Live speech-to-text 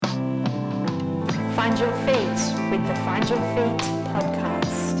Find Your Feet with the Find Your Feet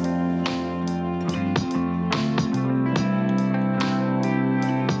podcast.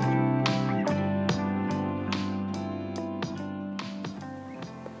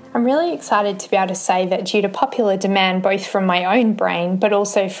 I'm really excited to be able to say that due to popular demand, both from my own brain, but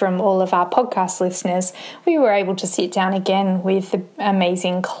also from all of our podcast listeners, we were able to sit down again with the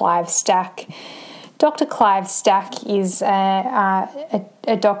amazing Clive Stack. Dr. Clive Stack is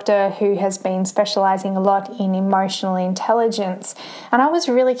a doctor who has been specialising a lot in emotional intelligence, and I was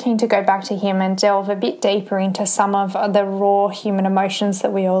really keen to go back to him and delve a bit deeper into some of the raw human emotions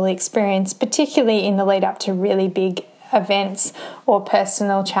that we all experience, particularly in the lead up to really big events or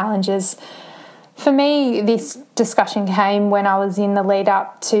personal challenges. For me, this discussion came when I was in the lead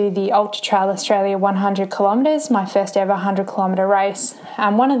up to the Ultra Trail Australia 100 kilometres, my first ever 100 kilometre race.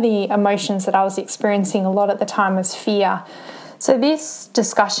 One of the emotions that I was experiencing a lot at the time was fear. So this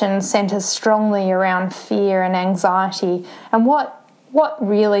discussion centres strongly around fear and anxiety and what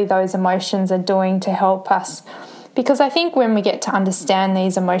really those emotions are doing to help us. Because I think when we get to understand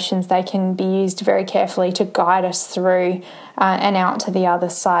these emotions, they can be used very carefully to guide us through and out to the other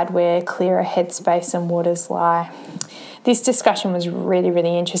side where clearer headspace and waters lie. This discussion was really,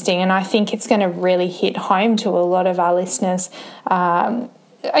 really interesting, and I think it's going to really hit home to a lot of our listeners, I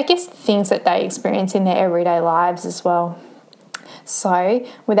guess the things that they experience in their everyday lives as well. So,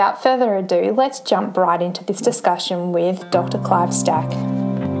 without further ado, let's jump right into this discussion with Dr. Clive Stack.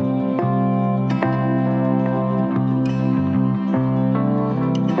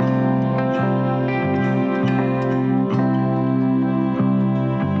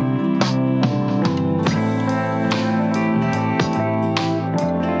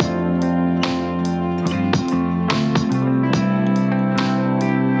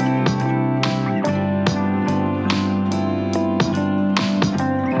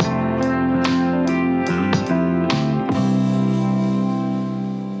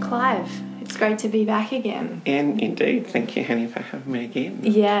 Great to be back again. And indeed, thank you, Hanny, for having me again.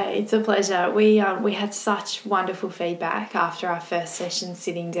 Yeah, it's a pleasure. We had such wonderful feedback after our first session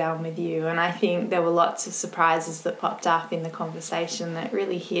sitting down with you, and I think there were lots of surprises that popped up in the conversation that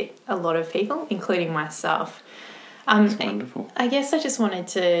really hit a lot of people, including myself. That's wonderful. I guess I just wanted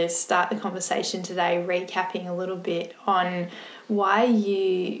to start the conversation today recapping a little bit on why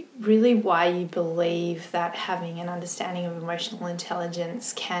you believe that having an understanding of emotional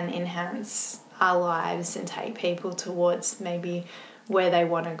intelligence can enhance our lives and take people towards maybe where they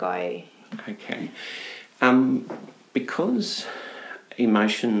want to go. Okay. Because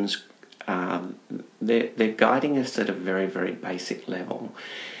emotions, they're guiding us at a very, very basic level.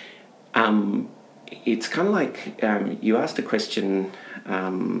 It's kind of like you asked a question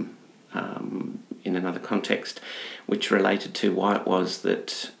in another context which related to why it was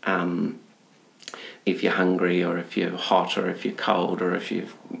that if you're hungry or if you're hot or if you're cold or if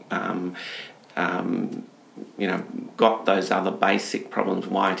you've got those other basic problems,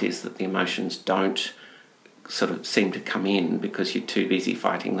 why it is that the emotions don't sort of seem to come in because you're too busy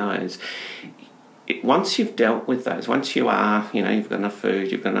fighting those. Once you've dealt with those, once you are, you've got enough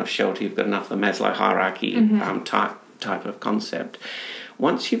food, you've got enough shelter, you've got enough the Maslow hierarchy type of concept.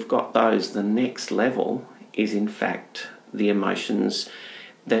 Once you've got those, the next level is in fact the emotions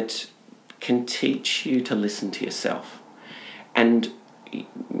that can teach you to listen to yourself. And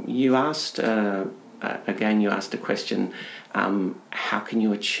you asked a question, how can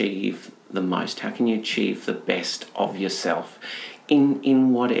you achieve the most? How can you achieve the best of yourself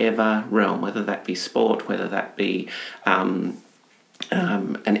in whatever realm, whether that be sport, whether that be an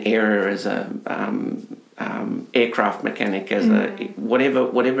area as a aircraft mechanic, as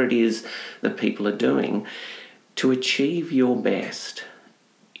whatever it is that people are doing. To achieve your best,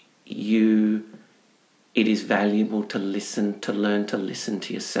 it is valuable to learn to listen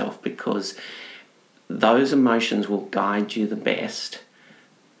to yourself, because those emotions will guide you the best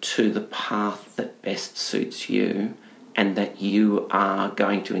to the path that best suits you and that you are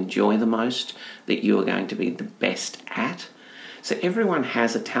going to enjoy the most, that you are going to be the best at. So everyone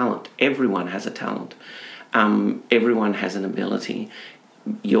has a talent. Everyone has a talent. Everyone has an ability.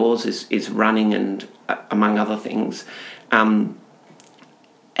 Yours is running, and among other things. And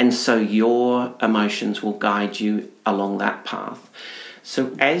so your emotions will guide you along that path.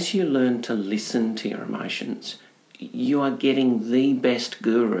 So as you learn to listen to your emotions, you are getting the best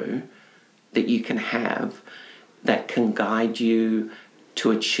guru that you can have that can guide you to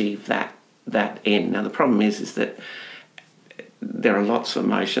achieve that end. Now, the problem is that there are lots of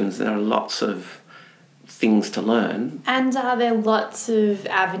emotions, there are lots of things to learn. And are there lots of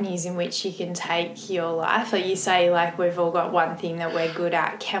avenues in which you can take your life? Like you say, like we've all got one thing that we're good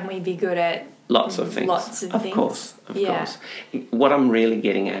at. Can we be good at lots of things? Of course. What I'm really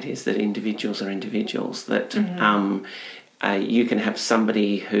getting at is that individuals are individuals. That you can have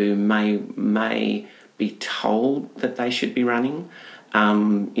somebody who may be told that they should be running.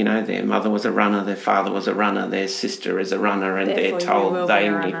 Their mother was a runner, their father was a runner, their sister is a runner, and therefore they're told they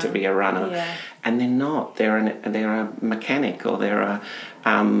need to be a runner. Yeah. And they're not. They're a mechanic, or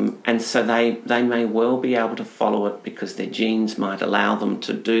and so they may well be able to follow it because their genes might allow them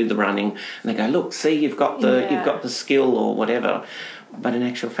to do the running. And they go, look, see, you've got the skill or whatever. But in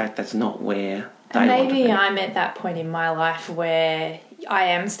actual fact, that's not where they want to be. Maybe I'm at that point in my life where I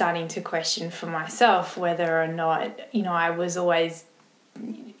am starting to question for myself whether or not, I was always,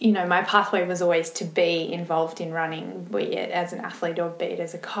 my pathway was always to be involved in running, be it as an athlete or be it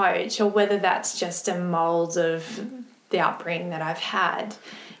as a coach, or whether that's just a mould of the upbringing that I've had.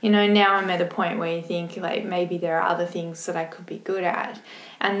 Now I'm at a point where you think, like, maybe there are other things that I could be good at.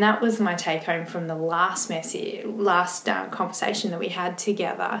 And that was my take home from the last conversation that we had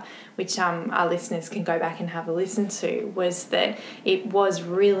together, which our listeners can go back and have a listen to, was that it was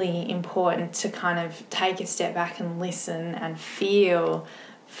really important to kind of take a step back and listen and feel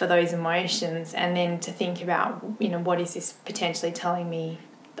for those emotions, and then to think about, what is this potentially telling me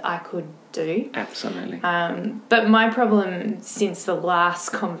I could do. Absolutely. But my problem since the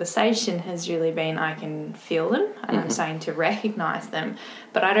last conversation has really been I can feel them and I'm starting to recognise them,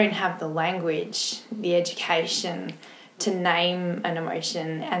 but I don't have the language, the education to name an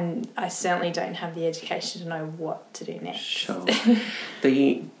emotion, and I certainly don't have the education to know what to do next. Sure.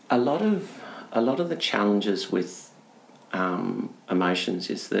 A lot of the challenges with emotions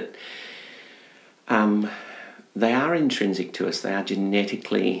is that they are intrinsic to us. They are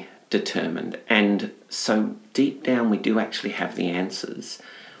genetically determined. And so deep down we do actually have the answers.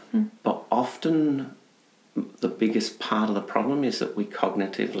 But often the biggest part of the problem is that we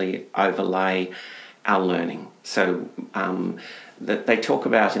cognitively overlay our learning. So that they talk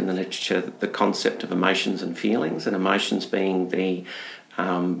about in the literature the concept of emotions and feelings, and emotions being the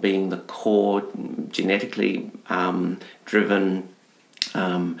core, genetically driven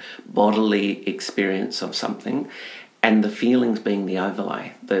bodily experience of something, and the feelings being the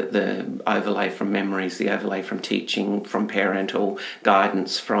overlay, the overlay from memories, the overlay from teaching, from parental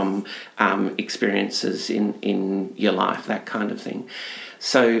guidance, from experiences in your life, that kind of thing.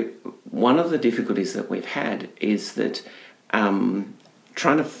 So one of the difficulties that we've had is that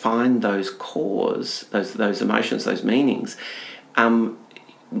trying to find those cores, those emotions, those meanings,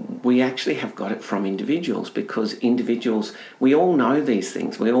 we actually have got it from individuals, because individuals, we all know these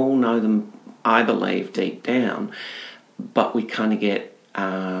things. We all know them, I believe, deep down, but we kind of get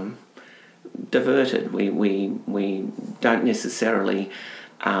diverted. We don't necessarily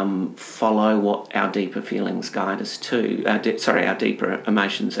follow what our deeper feelings guide us to. Our deeper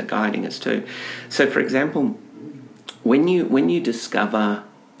emotions are guiding us to. So, for example, when you discover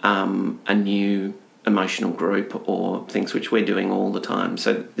a new emotional group or things, which we're doing all the time,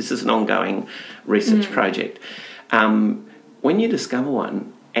 so this is an ongoing research project, when you discover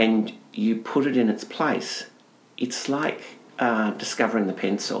one and you put it in its place, it's like discovering the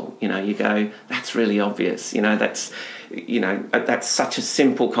pencil. You go, that's really obvious, that's such a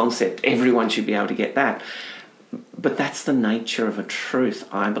simple concept, everyone should be able to get that. But that's the nature of a truth,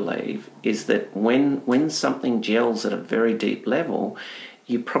 I believe, is that when something gels at a very deep level,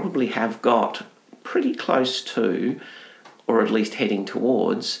 you probably have got pretty close to, or at least heading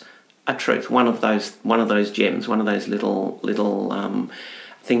towards, a truth. One of those gems, one of those little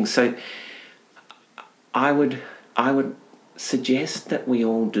things. So I would suggest that we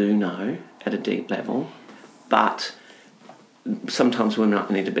all do know at a deep level, but sometimes we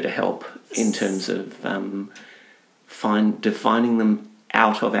might need a bit of help in terms of defining them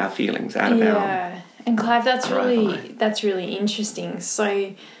out of our feelings, out of our. And Clive, that's really interesting.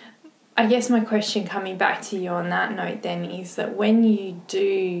 So I guess my question coming back to you on that note then is that when you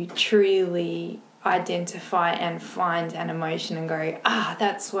do truly identify and find an emotion and go,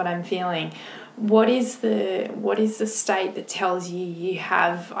 that's what I'm feeling, what is the state that tells you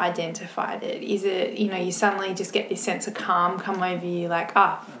have identified it? Is it, you suddenly just get this sense of calm come over you, like,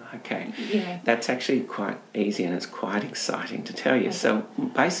 okay. That's actually quite easy, and it's quite exciting to tell you. Okay. So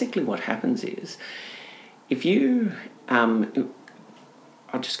basically what happens is, if you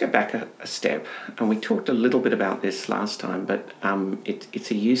I'll just go back a step, and we talked a little bit about this last time, but it's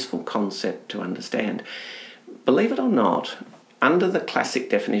a useful concept to understand. Believe it or not, under the classic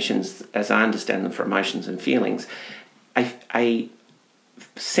definitions, as I understand them for emotions and feelings, a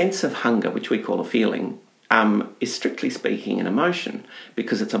sense of hunger, which we call a feeling, is strictly speaking an emotion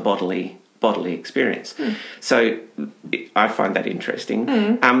because it's a bodily experience. So I find that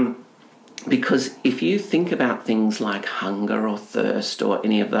interesting. Because if you think about things like hunger or thirst or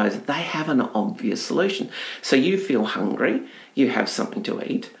any of those, they have an obvious solution. So you feel hungry, you have something to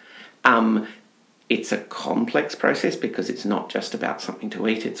eat. It's a complex process because it's not just about something to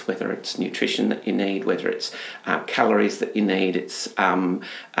eat. It's whether it's nutrition that you need, whether it's calories that you need, it's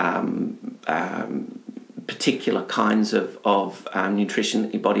particular kinds of nutrition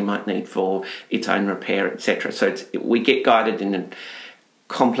that your body might need for its own repair, etc. So we get guided in a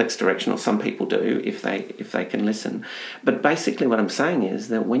complex direction, or some people do if they can listen. But basically what I'm saying is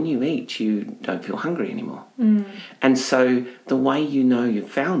that when you eat, you don't feel hungry anymore. And so the way you know you've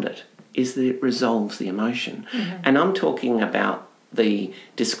found it is that it resolves the emotion. And I'm talking about the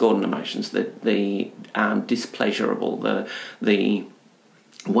discordant emotions, the displeasurable, the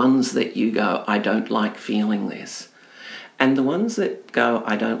ones that you go, I don't like feeling this. And the ones that go,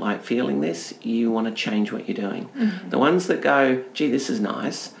 I don't like feeling this, you want to change what you're doing. The ones that go, gee, this is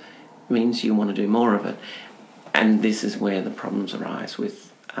nice, means you want to do more of it. And this is where the problems arise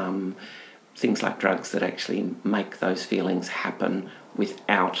with things like drugs that actually make those feelings happen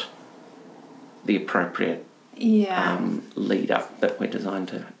without the appropriate lead up that we're designed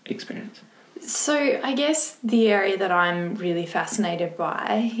to experience. So I guess the area that I'm really fascinated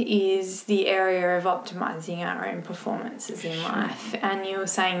by is the area of optimizing our own performances in life. And you were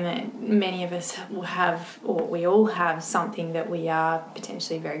saying that many of us will have, or we all have, something that we are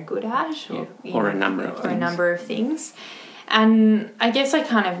potentially very good at, or a number of things. And I guess I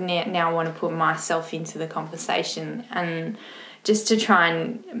kind of now want to put myself into the conversation and just to try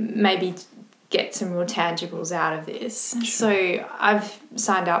and maybe get some real tangibles out of this. Sure. So I've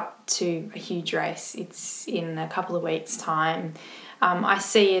signed up to a huge race. It's in a couple of weeks' time. I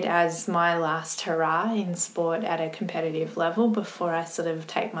see it as my last hurrah in sport at a competitive level before I sort of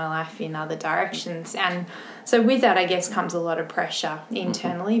take my life in other directions. And so with that, I guess, comes a lot of pressure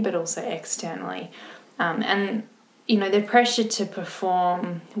internally, but also externally. And you know, the pressure to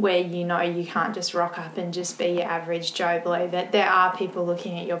perform where you know you can't just rock up and just be your average Joe Blow, that there are people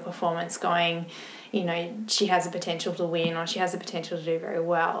looking at your performance going, you know, she has the potential to win or she has the potential to do very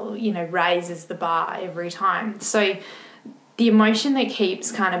well, you know, raises the bar every time. So the emotion that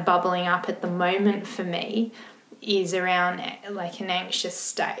keeps kind of bubbling up at the moment for me is around like an anxious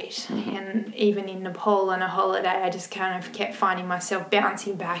state. And even in Nepal on a holiday, I just kind of kept finding myself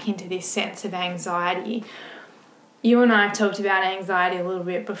bouncing back into this sense of anxiety. You and I have talked about anxiety a little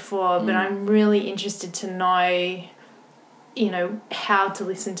bit before, but I'm really interested to know, you know, how to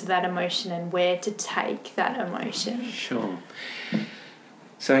listen to that emotion and where to take that emotion. Sure.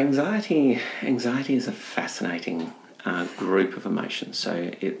 So anxiety is a fascinating group of emotions. So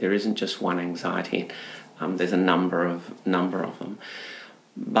there isn't just one anxiety. There's a number of them.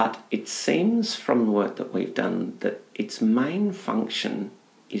 But it seems from the work that we've done that its main function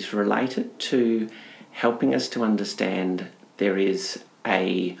is related to helping us to understand there is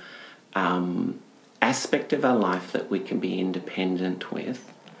a aspect of our life that we can be independent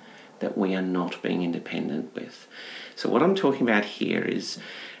with, that we are not being independent with. So what I'm talking about here is,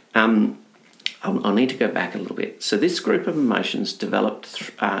 I'll need to go back a little bit. So this group of emotions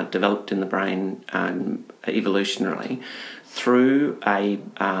developed in the brain evolutionarily through a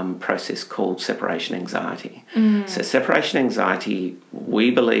process called separation anxiety. So separation anxiety,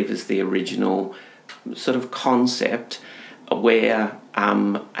 we believe, is the original sort of concept where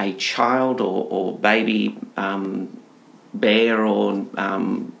a child or baby bear or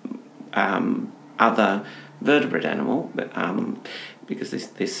other vertebrate animal, because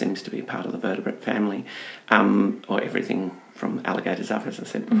this seems to be part of the vertebrate family, or everything from alligators up, as I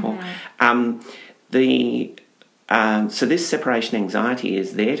said before. So this separation anxiety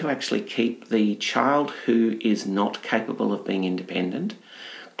is there to actually keep the child who is not capable of being independent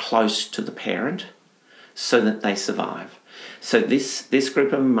close to the parent so that they survive. So this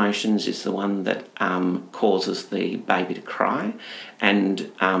group of emotions is the one that causes the baby to cry.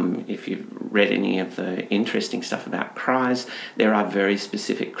 And if you've read any of the interesting stuff about cries, there are very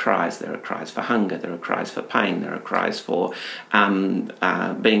specific cries. There are cries for hunger, there are cries for pain, there are cries for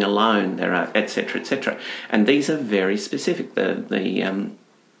being alone, there are et cetera, and these are very specific. The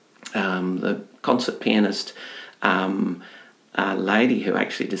concert pianist lady who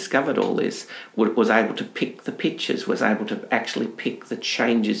actually discovered all this was able to pick the pitches, was able to actually pick the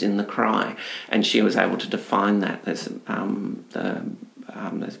changes in the cry, and she was able to define that. There's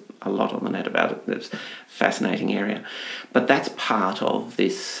a lot on the net about it. It's a fascinating area. But that's part of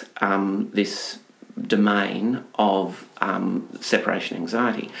this this domain of separation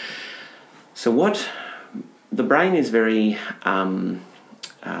anxiety. So what the brain is very...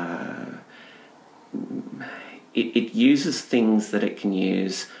 It uses things that it can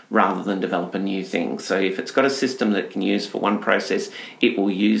use rather than develop a new thing. So if it's got a system that it can use for one process, it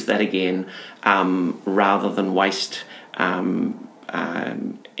will use that again rather than waste energy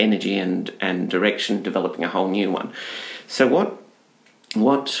and direction developing a whole new one. So what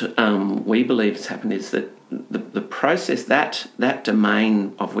we believe has happened is that the process, that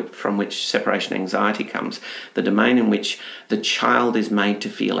domain from which separation anxiety comes, the domain in which the child is made to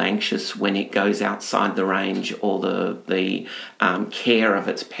feel anxious when it goes outside the range or the care of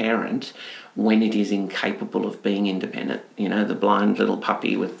its parent, when it is incapable of being independent. You know, the blind little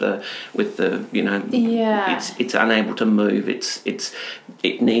puppy with the it's unable to move. It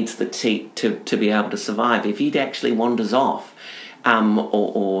needs the teat to be able to survive. If it actually wanders off,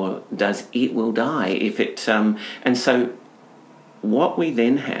 or does, it will die if it... and so what we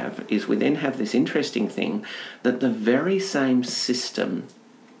then have is this interesting thing that the very same system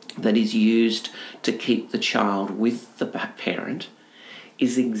that is used to keep the child with the parent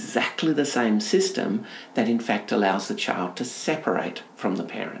is exactly the same system that in fact allows the child to separate from the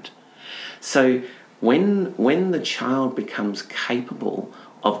parent. So when the child becomes capable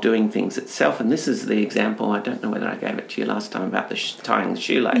of doing things itself, and this is the example, I don't know whether I gave it to you last time about the tying the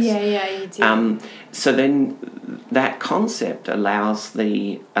shoelace. Yeah, you did. So then that concept allows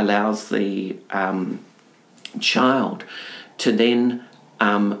the child to then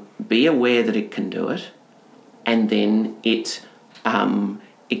be aware that it can do it, and then it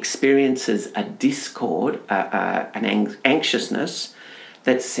experiences a discord, an anxiousness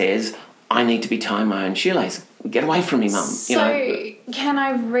that says, I need to be tying my own shoelace. Get away from me, Mum. So can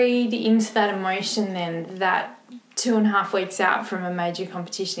I read into that emotion then that 2.5 weeks out from a major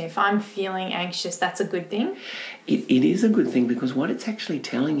competition, if I'm feeling anxious, that's a good thing? It is a good thing, because what it's actually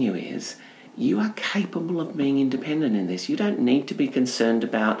telling you is you are capable of being independent in this. You don't need to be concerned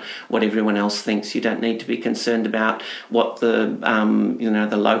about what everyone else thinks. You don't need to be concerned about what the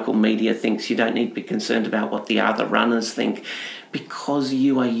the local media thinks. You don't need to be concerned about what the other runners think, because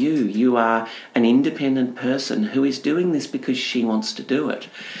you are you. You are an independent person who is doing this because she wants to do it,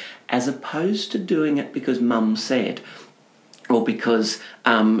 as opposed to doing it because Mum said, or because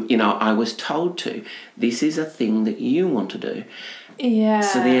I was told to. This is a thing that you want to do. Yeah.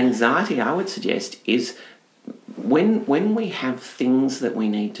 So the anxiety, I would suggest, is when we have things that we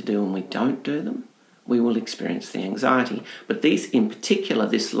need to do and we don't do them, we will experience the anxiety. But in particular,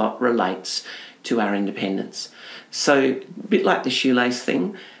 this lot relates to our independence. So a bit like the shoelace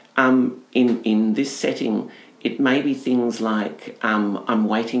thing, in this setting, it may be things like I'm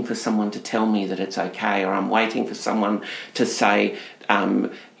waiting for someone to tell me that it's okay, or I'm waiting for someone to say,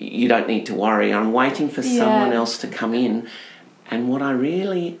 you don't need to worry. I'm waiting for someone else to come in. And what I'm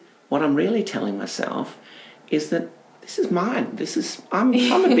really telling myself is that this is mine. I'm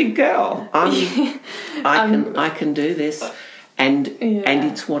a big girl. I can do this, and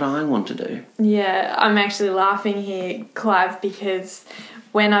it's what I want to do. Yeah, I'm actually laughing here, Clive, because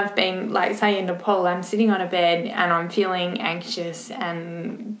when I've been, like, say in Nepal, I'm sitting on a bed and I'm feeling anxious,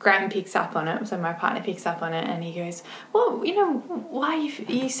 and Graham picks up on it, so my partner picks up on it, and he goes, well, why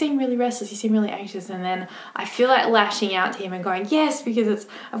you seem really restless, you seem really anxious, and then I feel like lashing out to him and going, yes, because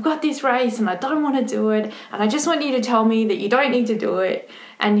I've got this race and I don't want to do it, and I just want you to tell me that you don't need to do it.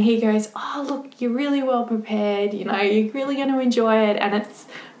 And he goes, oh, look, you're really well prepared, you're really going to enjoy it, and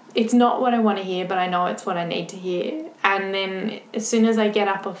it's not what I want to hear, but I know it's what I need to hear. And then as soon as I get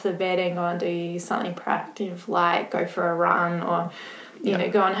up off the bed and go and do something proactive, like go for a run or,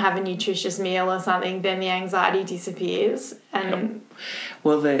 go and have a nutritious meal or something, then the anxiety disappears. And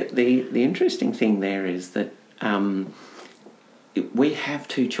well, the interesting thing there is that we have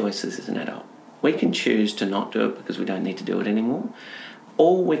two choices as an adult. We can choose to not do it because we don't need to do it anymore,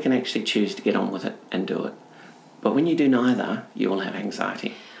 or we can actually choose to get on with it and do it. But when you do neither, you will have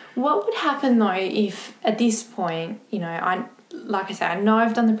anxiety. What would happen though if at this point, I know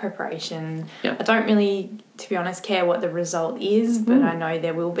I've done the preparation. Yep. I don't really, to be honest, care what the result is, but I know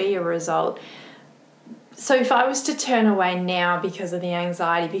there will be a result. So if I was to turn away now because of the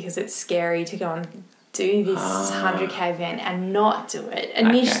anxiety, because it's scary to go and do this 100k event and not do it,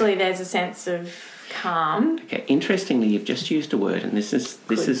 initially there's a sense of calm. Okay. Interestingly, you've just used a word, and this is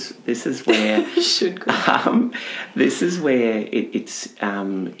where this is where it's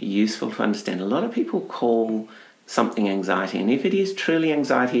useful to understand. A lot of people call something anxiety, and if it is truly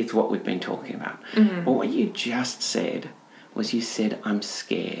anxiety, it's what we've been talking about. Mm-hmm. But what you just said was, you said, I'm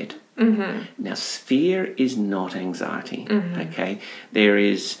scared. Mm-hmm. Now, fear is not anxiety. Mm-hmm. Okay, there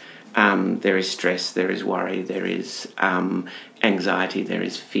is stress, there is worry, there is anxiety, there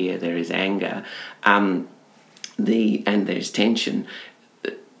is fear, there is anger. and there's tension,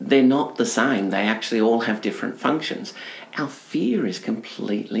 they're not the same. They actually all have different functions. Our fear is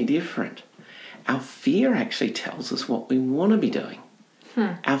completely different. Our fear actually tells us what we want to be doing.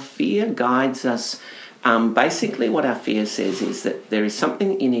 Our fear guides us. Basically what our fear says is that there is something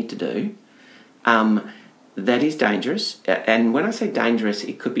that you need to do that is dangerous. And when I say dangerous,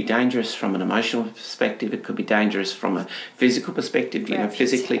 it could be dangerous from an emotional perspective. It could be dangerous from a physical perspective,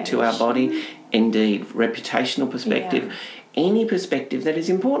 physically to our body. Indeed, reputational perspective. Any perspective that is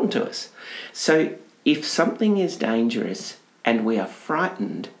important to us. So if something is dangerous and we are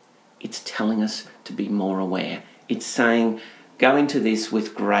frightened, it's telling us to be more aware. It's saying, go into this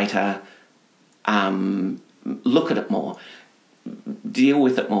with greater, look at it more, deal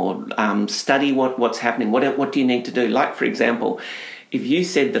with it more, study what's happening, what do you need to do? Like, for example, if you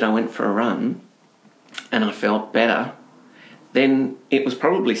said that I went for a run and I felt better, then it was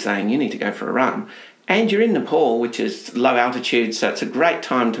probably saying you need to go for a run. And you're in Nepal, which is low altitude, so it's a great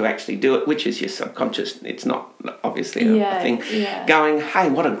time to actually do it, which is your subconscious. It's not obviously a thing. Going, hey,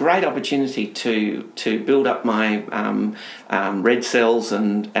 what a great opportunity to build up my red cells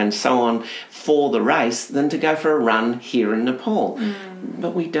and so on for the race than to go for a run here in Nepal.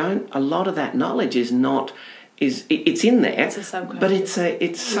 But we don't. A lot of that knowledge is not. It's in there, but it's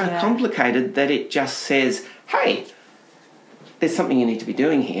so complicated that it just says, hey, there's something you need to be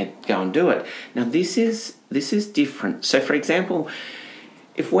doing here, go and do it. Now this is different. So for example,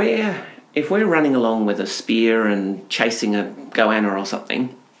 if we're running along with a spear and chasing a goanna or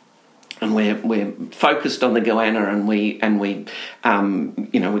something, and we're focused on the goanna and we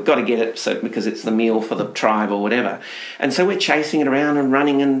we've got to get it because it's the meal for the tribe or whatever. And so we're chasing it around and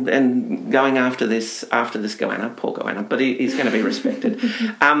running and going after this goanna, poor goanna, but he's going to be respected.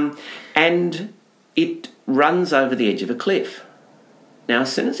 And it runs over the edge of a cliff. Now,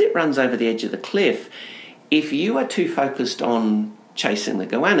 as soon as it runs over the edge of the cliff, if you are too focused on chasing the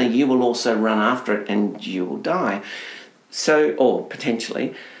goanna, you will also run after it and you will die. So, or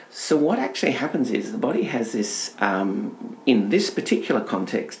potentially. So what actually happens is the body has this, in this particular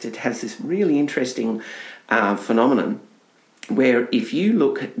context, it has this really interesting phenomenon where if you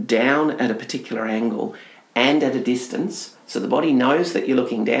look down at a particular angle and at a distance, so the body knows that you're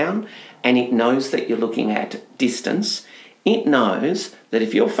looking down and it knows that you're looking at distance. It knows that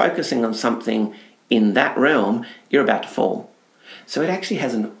if you're focusing on something in that realm, you're about to fall. So it actually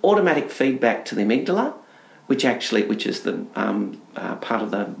has an automatic feedback to the amygdala, which is the part of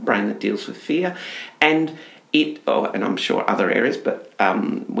the brain that deals with fear, and and I'm sure other areas, but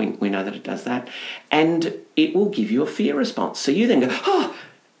we know that it does that, and it will give you a fear response. So you then go, oh,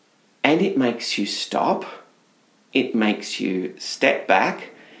 and it makes you stop, it makes you step back,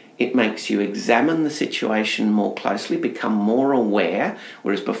 it makes you examine the situation more closely, become more aware,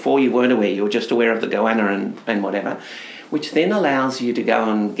 whereas before you weren't aware, you were just aware of the goanna and whatever, which then allows you to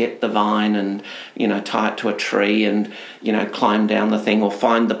go and get the vine and, tie it to a tree and, climb down the thing or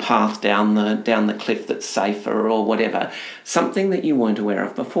find the path down the cliff that's safer or whatever, something that you weren't aware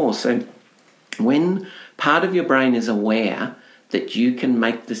of before. So when part of your brain is aware that you can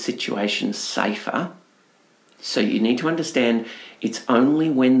make the situation safer, so you need to understand it's only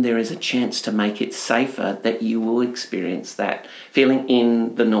when there is a chance to make it safer that you will experience that feeling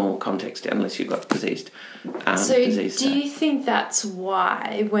in the normal context, unless you've got disease. So do you think that's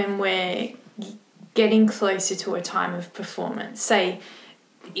why when we're getting closer to a time of performance, say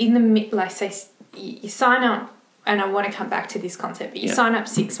you sign up, and I want to come back to this concept, but you sign up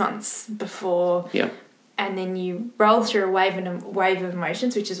 6 months before... and then you roll through a wave of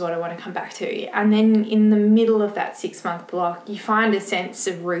emotions, which is what I want to come back to. And then in the middle of that 6-month block, you find a sense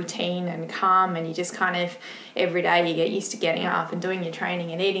of routine and calm, and you just kind of, every day you get used to getting up and doing your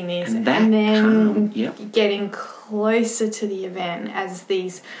training and eating this. And then getting closer to the event, as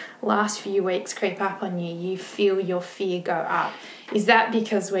these last few weeks creep up on you, you feel your fear go up. Is that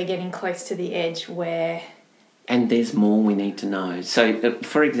because we're getting close to the edge where... And there's more we need to know. So,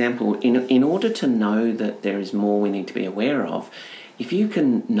 for example, in order to know that there is more we need to be aware of, if you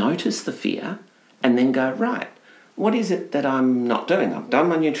can notice the fear and then go, right, what is it that I'm not doing? I've done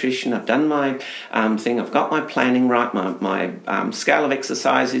my nutrition, I've done my thing, I've got my planning right, my scale of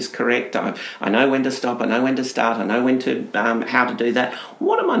exercise is correct, I know when to stop, I know when to start, I know when to how to do that.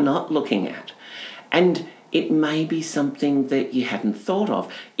 What am I not looking at? And it may be something that you hadn't thought of.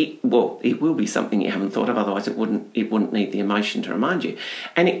 It will be something you haven't thought of, otherwise it wouldn't need the emotion to remind you.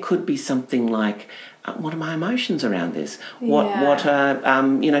 And it could be something like, what are my emotions around this? Do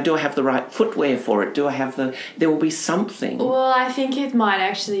I have the right footwear for it? There will be something. Well, I think it might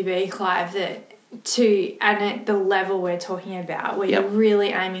actually be, Clive, that and at the level we're talking about, where you're really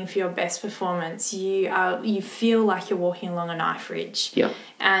aiming for your best performance, you feel like you're walking along a knife ridge. Yep.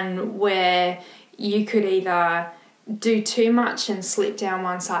 And where you could either do too much and slip down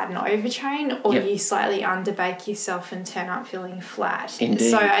one side and overtrain, or you slightly underbake yourself and turn up feeling flat. Indeed.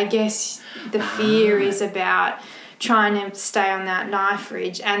 So I guess the fear is about trying to stay on that knife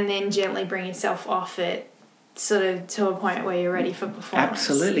ridge and then gently bring yourself off it, sort of to a point where you're ready for performance.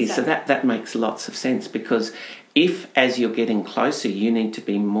 Absolutely. So that makes lots of sense, because if, as you're getting closer, you need to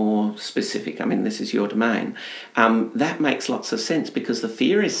be more specific, I mean, this is your domain, that makes lots of sense, because the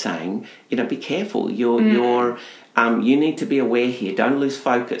fear is saying, be careful. You need to be aware here. Don't lose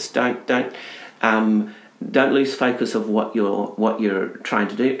focus. Don't lose focus of what you're trying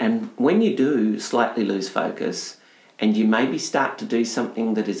to do. And when you do slightly lose focus, and you maybe start to do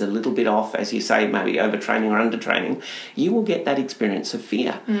something that is a little bit off, as you say, maybe overtraining or undertraining, you will get that experience of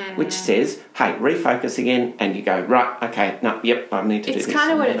fear, which says, hey, refocus again, and you go, right, okay, no, yep, I need to do this. It's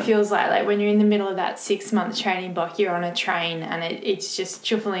kind of what it feels like when you're in the middle of that 6-month training block, you're on a train and it's just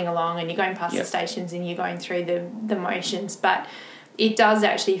shuffling along and you're going past the stations and you're going through the motions, but it does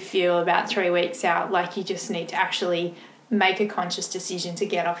actually feel about 3 weeks out like you just need to actually make a conscious decision to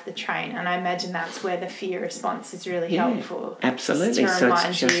get off the train. And I imagine that's where the fear response is really helpful. Absolutely. To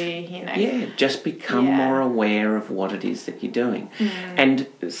remind just become more aware of what it is that you're doing. And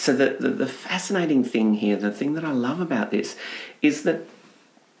so the fascinating thing here, the thing that I love about this, is that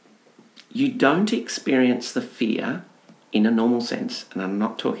you don't experience the fear in a normal sense, and I'm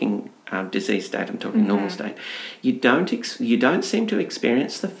not talking disease state, I'm talking normal state. You don't seem to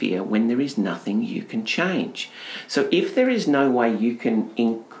experience the fear when there is nothing you can change. So if there is no way you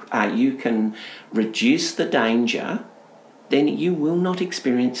can reduce the danger, then you will not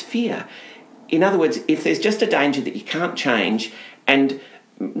experience fear. In other words, if there's just a danger that you can't change, and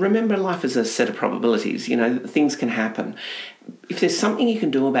remember, life is a set of probabilities, things can happen. If there's something you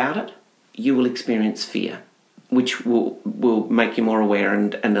can do about it, you will experience fear, which will make you more aware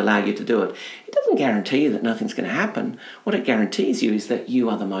and allow you to do it. It doesn't guarantee you that nothing's going to happen. What it guarantees you is that you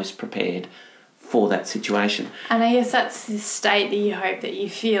are the most prepared for that situation. And I guess that's the state that you hope that you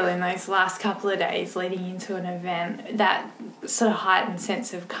feel in those last couple of days leading into an event, that sort of heightened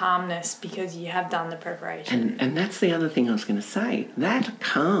sense of calmness because you have done the preparation. And that's the other thing I was going to say. That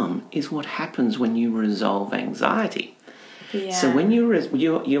calm is what happens when you resolve anxiety. Yeah. So when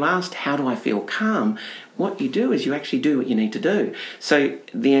you asked, how do I feel calm, what you do is you actually do what you need to do. So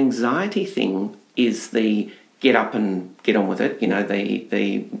the anxiety thing is the get up and get on with it. You're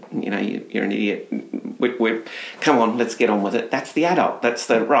an idiot. Come on, let's get on with it. That's the adult. That's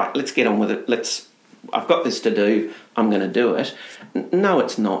the right. Let's get on with it. I've got this to do. I'm going to do it. No,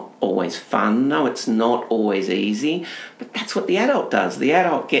 it's not always fun. No, it's not always easy. But that's what the adult does. The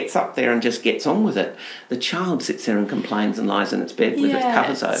adult gets up there and just gets on with it. The child sits there and complains and lies in its bed with its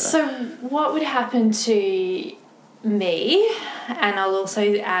covers over. So what would happen to me, and I'll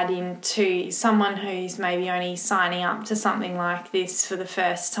also add in to someone who's maybe only signing up to something like this for the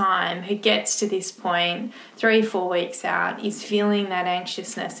first time, who gets to this point 3-4 weeks out, is feeling that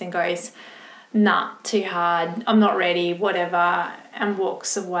anxiousness and goes, nah, too hard, I'm not ready, whatever, and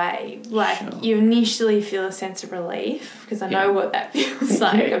walks away. You initially feel a sense of relief, because I know what that feels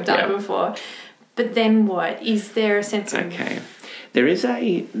like. I've done it before. But then what? Is there a sense of... Okay.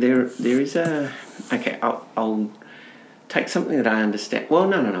 Okay, I'll take something that I understand. Well,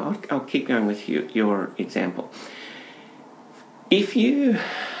 no. I'll keep going with your example. If you...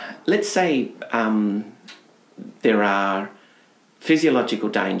 Let's say there are physiological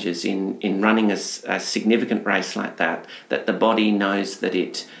dangers in running a significant race like that the body knows that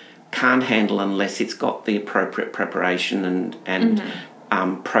it can't handle unless it's got the appropriate preparation and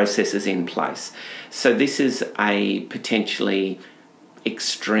processes in place. So this is a potentially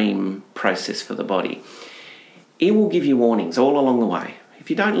extreme process for the body. It will give you warnings all along the way. If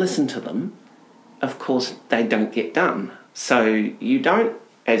you don't listen to them, of course, they don't get done. So you don't,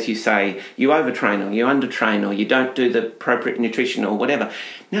 as you say, you overtrain or you undertrain or you don't do the appropriate nutrition or whatever.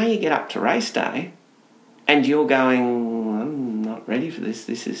 Now you get up to race day and you're going, I'm not ready for this.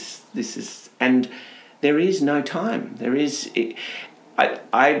 This is, and there is no time. There is,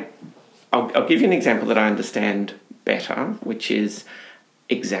 I'll give you an example that I understand better, which is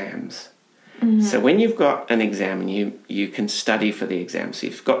exams. Mm-hmm. So when you've got an exam and you can study for the exam, so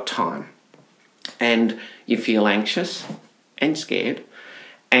you've got time and you feel anxious and scared,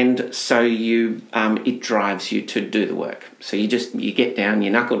 and so it drives you to do the work. So you get down, you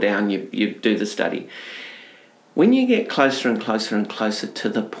knuckle down, you do the study. When you get closer and closer and closer to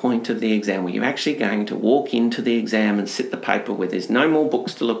the point of the exam where you're actually going to walk into the exam and sit the paper where there's no more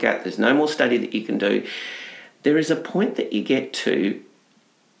books to look at, there's no more study that you can do, there is a point that you get to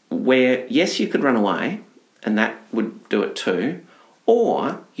where, yes, you could run away, and that would do it too,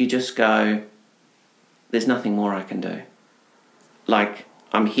 or you just go, there's nothing more I can do. Like,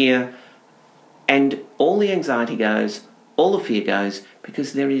 I'm here, and all the anxiety goes, all the fear goes,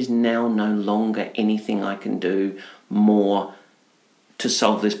 because there is now no longer anything I can do more to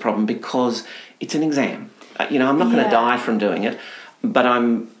solve this problem, because it's an exam. I'm not going to die from doing it, but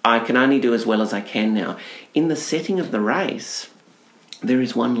I can only do as well as I can now. In the setting of the race, there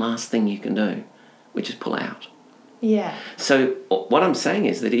is one last thing you can do, which is pull out. Yeah. So what I'm saying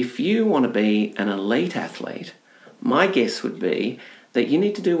is that if you want to be an elite athlete, my guess would be that you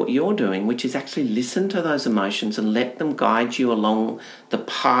need to do what you're doing, which is actually listen to those emotions and let them guide you along the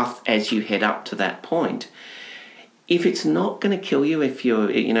path as you head up to that point. If it's not going to kill you, if your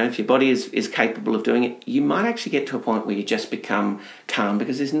body is capable of doing it, you might actually get to a point where you just become calm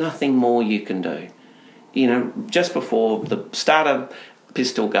because there's nothing more you can do. Just before the starter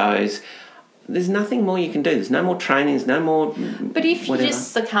pistol goes, there's nothing more you can do. There's no more training, there's no more But if whatever. You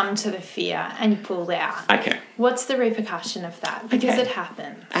just succumb to the fear and you pull out, okay, what's the repercussion of that? Because it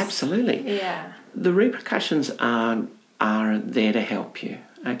happens. Absolutely. Yeah. The repercussions are there to help you,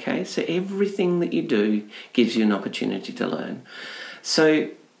 okay? So everything that you do gives you an opportunity to learn. So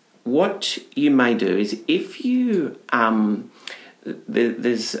what you may do is if you...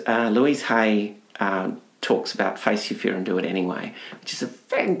 there's Louise Hay... talks about face your fear and do it anyway, which is a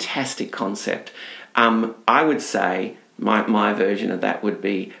fantastic concept. I would say my version of that would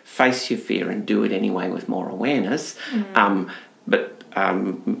be face your fear and do it anyway with more awareness. But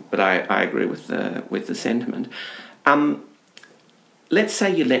I agree with the sentiment. Let's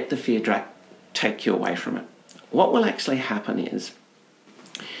say you let the fear take you away from it. What will actually happen is,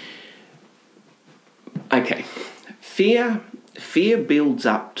 okay, fear builds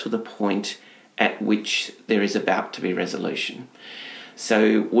up to the point at which there is about to be resolution.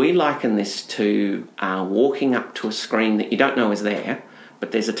 So we liken this to walking up to a screen that you don't know is there,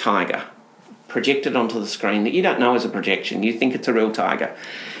 but there's a tiger projected onto the screen that you don't know is a projection. You think it's a real tiger.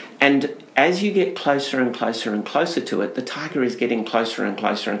 And as you get closer and closer and closer to it, the tiger is getting closer and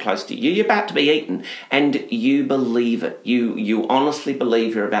closer and closer to you. You're about to be eaten, and you believe it. You honestly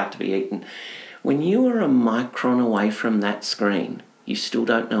believe you're about to be eaten. When you are a micron away from that screen, you still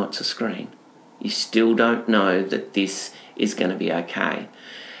don't know it's a screen. You still don't know that this is going to be okay.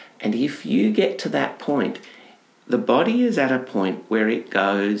 And if you get to that point, the body is at a point where it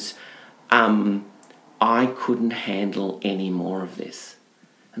goes, I couldn't handle any more of this.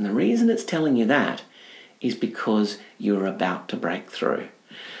 And the reason it's telling you that is because you're about to break through.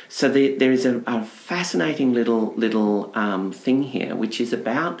 So there is a fascinating little thing here, which is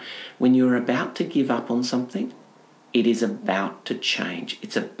about when you're about to give up on something, it is about to change.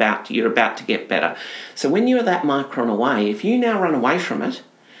 You're about to get better. So when you're that micron away, if you now run away from it,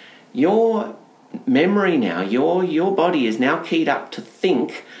 your memory now, your body is now keyed up to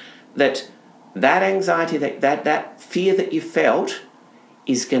think that anxiety, that fear that you felt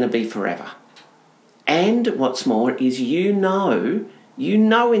is going to be forever. And what's more is you know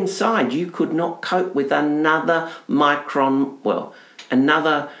inside you could not cope with another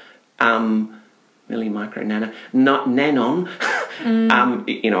millimicro nano, not nanon,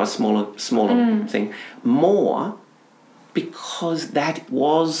 a smaller thing, more, because that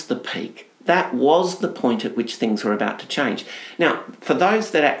was the peak. That was the point at which things were about to change. Now, for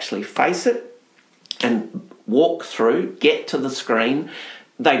those that actually face it and walk through, get to the screen,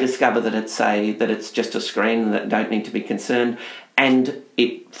 they discover that it's just a screen and that don't need to be concerned, and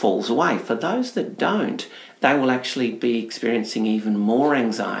it falls away. For those that don't, they will actually be experiencing even more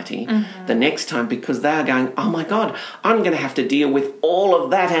anxiety the next time, because they are going, oh my God, I'm going to have to deal with all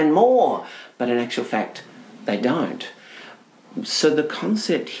of that and more. But in actual fact, they don't. So the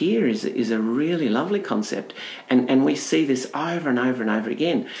concept here is a really lovely concept. And we see this over and over and over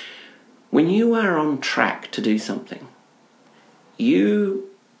again. When you are on track to do something,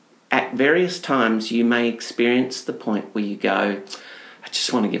 at various times, you may experience the point where you go, I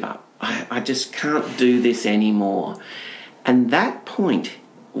just want to give up. I just can't do this anymore. And that point,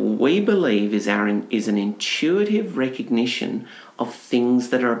 we believe, is an intuitive recognition of things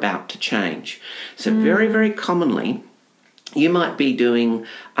that are about to change. So very, very commonly, you might be doing,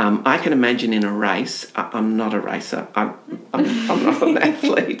 I can imagine in a race, I'm not a racer, I'm not an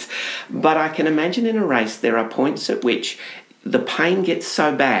athlete, but I can imagine in a race there are points at which the pain gets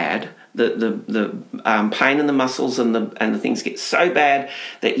so bad the pain in the muscles and the things get so bad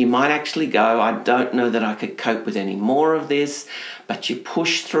that you might actually go, I don't know that I could cope with any more of this, but you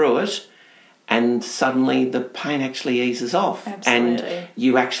push through it and suddenly the pain actually eases off. Absolutely. And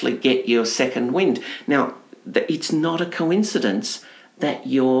you actually get your second wind. Now, it's not a coincidence that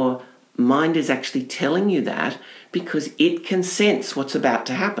your mind is actually telling you that, because it can sense what's about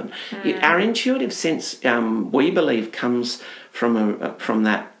to happen. Our intuitive sense, we believe, comes from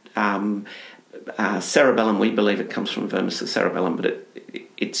that cerebellum. We believe it comes from vermis the cerebellum, but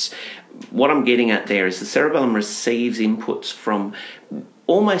it's what I'm getting at there is the cerebellum receives inputs from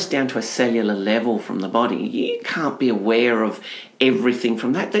almost down to a cellular level from the body. You can't be aware of everything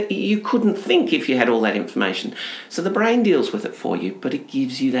from that you couldn't think if you had all that information. So the brain deals with it for you, but it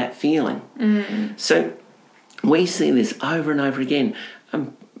gives you that feeling. So we see this over and over again.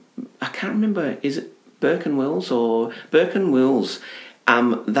 I can't remember, is it Burke and Wills or Burke and Wills?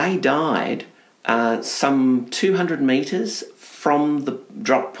 They died some 200 metres from the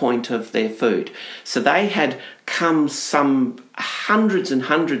drop point of their food. So they had come some hundreds and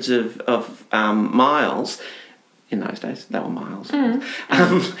hundreds of miles. In those days, they were miles.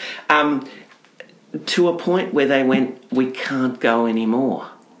 To a point where they went, we can't go anymore.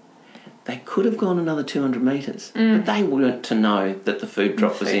 They could have gone another 200 metres, but they weren't to know that the food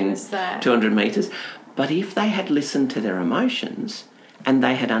drop was in 200 metres. But if they had listened to their emotions and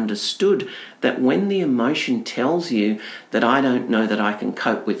they had understood that when the emotion tells you that I don't know that I can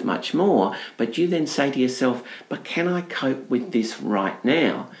cope with much more, but you then say to yourself, but can I cope with this right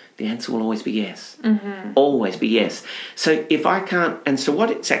now? The answer will always be yes. Always be yes. So if I can't, and so what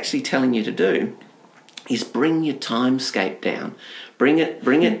it's actually telling you to do is bring your timescape down. Bring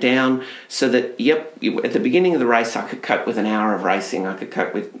it down so that, at the beginning of the race I could cope with an hour of racing, I could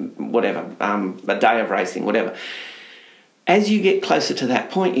cope with whatever, a day of racing, whatever. As you get closer to that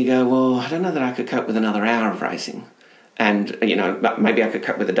point, you go, well, I don't know that I could cope with another hour of racing. And, maybe I could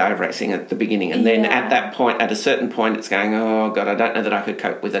cope with a day of racing at the beginning. And then at that point, at a certain point, it's going, oh, God, I don't know that I could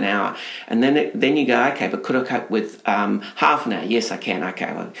cope with an hour. And then you go, okay, but could I cope with half an hour? Yes, I can.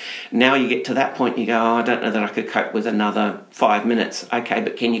 Okay, well, now you get to that point, you go, oh, I don't know that I could cope with another 5 minutes. Okay,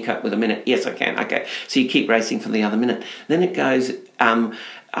 but can you cope with a minute? Yes, I can. Okay, so you keep racing for the other minute. Then it goes,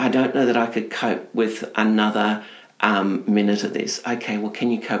 I don't know that I could cope with another minute of this. Okay, well, can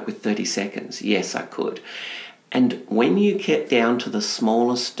you cope with 30 seconds? Yes, I could. And when you get down to the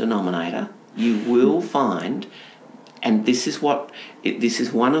smallest denominator, you will find, and this is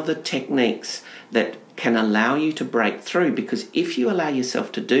one of the techniques that can allow you to break through, because if you allow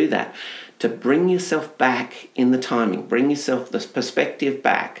yourself to do that, to bring yourself back in the timing, bring yourself this perspective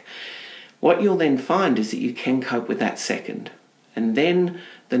back, what you'll then find is that you can cope with that second. And then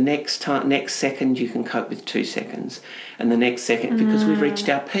the next second you can cope with 2 seconds. And the next second, because we've reached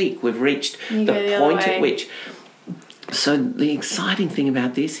our peak, we've reached the point at which... So the exciting thing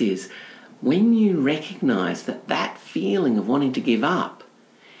about this is when you recognise that feeling of wanting to give up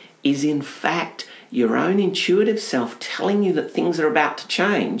is in fact your own intuitive self telling you that things are about to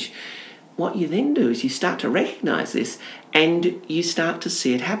change, what you then do is you start to recognise this and you start to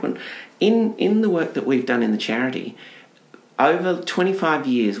see it happen. In the work that we've done in the charity, over 25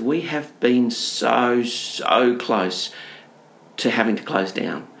 years, we have been so close to having to close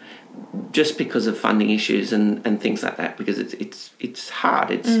down, just because of funding issues and things like that, because it's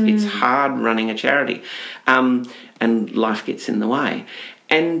hard. It's hard running a charity, and life gets in the way.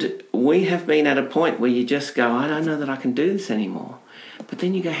 And we have been at a point where you just go, I don't know that I can do this anymore. But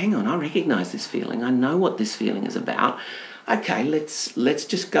then you go, hang on, I recognise this feeling. I know what this feeling is about. Okay, let's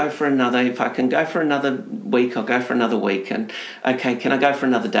just go for another. If I can go for another week, I'll go for another week. And okay, can I go for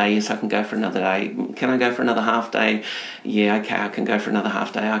another day? Yes, I can go for another day. Can I go for another half day? Yeah, okay, I can go for another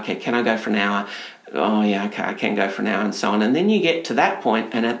half day. Okay, can I go for an hour? Oh yeah, okay, I can go for an hour, and so on. And then you get to that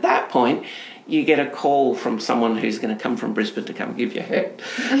point, and at that point, you get a call from someone who's going to come from Brisbane to come give you a hand.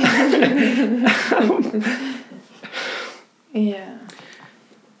 Yeah.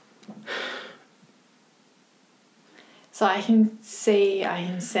 So I can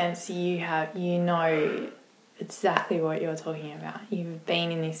sense you know exactly what you're talking about. You've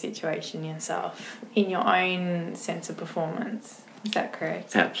been in this situation yourself, in your own sense of performance. Is that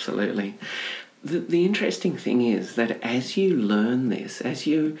correct? Absolutely. The interesting thing is that as you learn this, as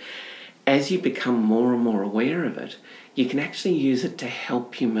you become more and more aware of it, you can actually use it to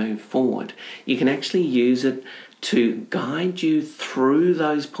help you move forward. You can actually use it to guide you through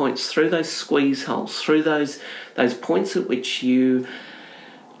those points, through those squeeze holes, through those points at which you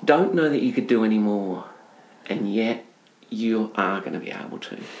don't know that you could do any more, and yet you are going to be able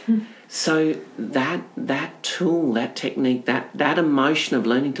to. So that tool, that technique, that emotion of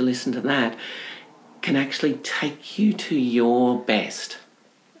learning to listen to that can actually take you to your best.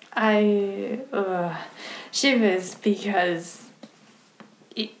 Shivers, because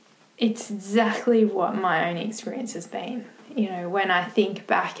it's exactly what my own experience has been. You know, when I think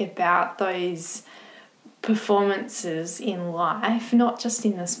back about those performances in life, not just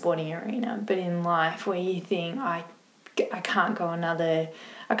in the sporting arena, but in life, where you think, I can't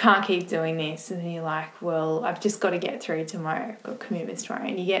I can't keep doing this, and then you're like, well, I've just got to get through tomorrow, I've got commitments tomorrow,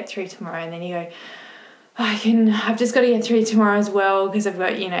 and you get through tomorrow, and then you go, I've just got to get through tomorrow as well, because I've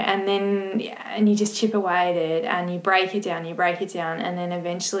got, and you just chip away at it, and you break it down, and then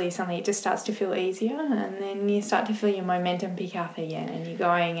eventually suddenly it just starts to feel easier, and then you start to feel your momentum pick up again, and you're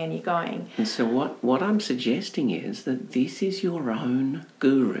going. And so what I'm suggesting is that this is your own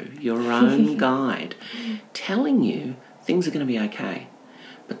guru, your own guide, telling you things are going to be okay.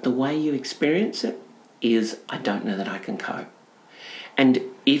 But the way you experience it is, I don't know that I can cope. And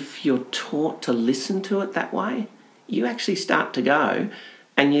if you're taught to listen to it that way, you actually start to go,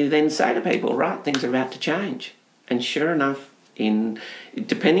 and you then say to people, right, things are about to change. And sure enough,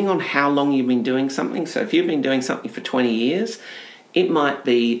 depending on how long you've been doing something, so if you've been doing something for 20 years, it might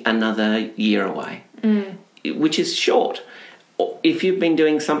be another year away, which is short. If you've been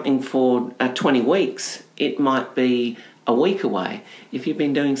doing something for 20 weeks, it might be a week away. If you've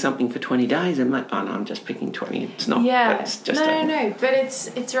been doing something for 20 days, it might... Oh, no, I'm just picking 20. It's not... Yeah. It's just No, but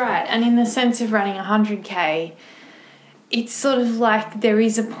it's right. And in the sense of running 100K, it's sort of like there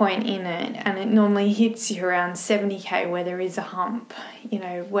is a point in it, and it normally hits you around 70K where there is a hump,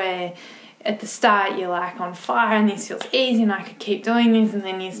 where at the start you're like on fire and this feels easy and I could keep doing this, and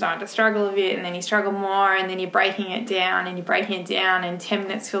then you start to struggle a bit, and then you struggle more, and then you're breaking it down and 10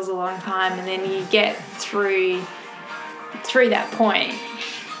 minutes feels a long time, and then you get through that point.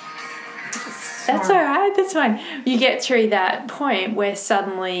 That's all right, that's fine. You get through that point where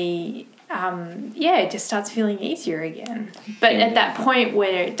suddenly it just starts feeling easier again. But at that point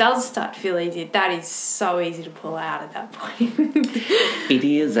where it does start to feel easy, that is so easy to pull out at that point. It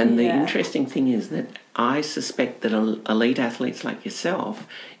is, and the interesting thing is that I suspect that elite athletes like yourself,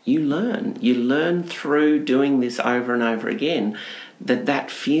 you learn through doing this over and over again, that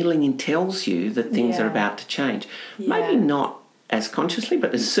feeling tells you that things are about to change. Maybe not as consciously,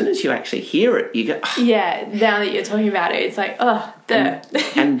 but as soon as you actually hear it, you go... Oh. Yeah, now that you're talking about it, it's like,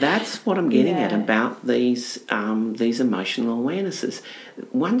 And that's what I'm getting at about these emotional awarenesses.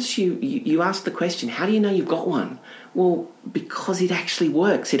 Once you ask the question, how do you know you've got one? Well, because it actually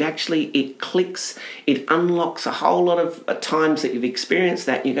works. It clicks. It unlocks a whole lot of times that you've experienced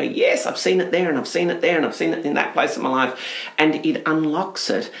that. You go, yes, I've seen it there, and I've seen it there, and I've seen it in that place in my life. And it unlocks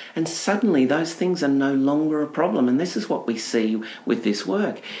it. And suddenly those things are no longer a problem. And this is what we see with this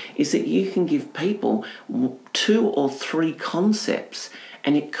work, is that you can give people 2 or 3 concepts,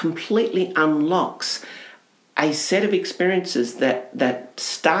 and it completely unlocks a set of experiences that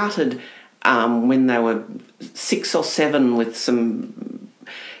started when they were 6 or 7 with some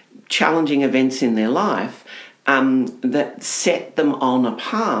challenging events in their life, that set them on a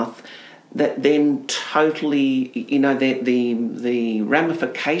path that then totally, the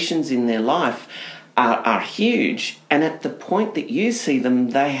ramifications in their life are huge. And at the point that you see them,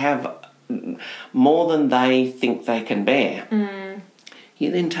 they have more than they think they can bear. You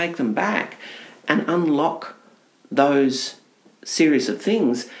then take them back and unlock those series of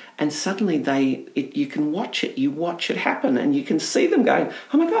things, and suddenly you can watch it. You watch it happen, and you can see them going,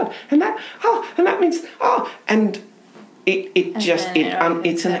 oh my God, and that means, and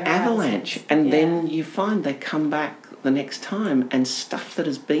it's an avalanche. And then you find they come back the next time, and stuff that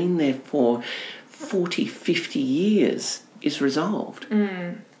has been there for 40, 50 years is resolved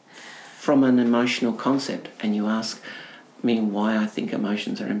from an emotional concept. And you ask me why I think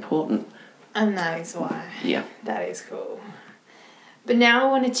emotions are important. And that is why. Yeah. That is cool. But now I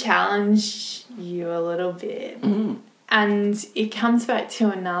want to challenge you a little bit. And it comes back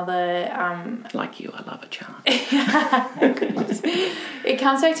to another... like you, I love a challenge. It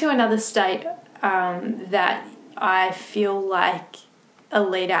comes back to another state that I feel like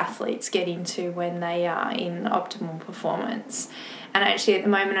elite athletes get into when they are in optimal performance. And actually at the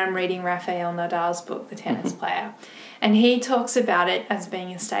moment I'm reading Rafael Nadal's book, The Tennis Player. And he talks about it as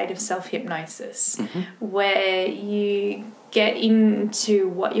being a state of self-hypnosis, where you get into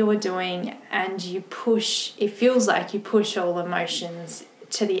what you're doing and you push, it feels like you push all emotions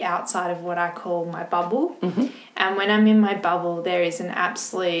to the outside of what I call my bubble. And when I'm in my bubble, there is an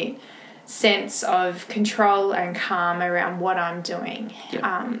absolute sense of control and calm around what I'm doing.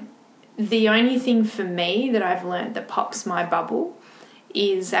 The only thing for me that I've learned that pops my bubble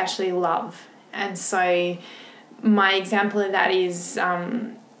is actually love. And so my example of that is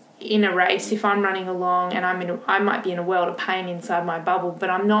in a race, if I'm running along and I might be in a world of pain inside my bubble, but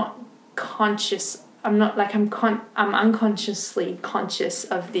I'm not conscious. I'm not like I'm unconsciously conscious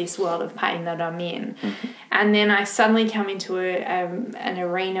of this world of pain that I'm in. Mm-hmm. And then I suddenly come into an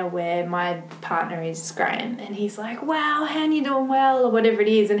arena where my partner is Graham, and he's like, wow, how are you doing well, or whatever it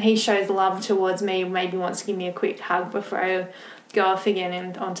is, and he shows love towards me, maybe wants to give me a quick hug before I go off again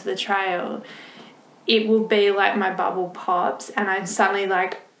and onto the trail. It will be like my bubble pops and I'm suddenly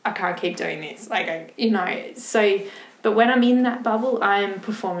like, I can't keep doing this. Like, so... But when I'm in that bubble, I'm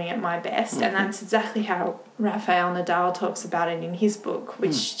performing at my best. Mm-hmm. And that's exactly how Rafael Nadal talks about it in his book,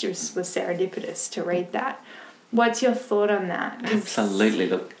 which just was serendipitous to read that. What's your thought on that? Absolutely.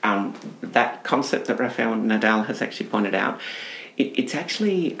 Look, that concept that Rafael Nadal has actually pointed out, it's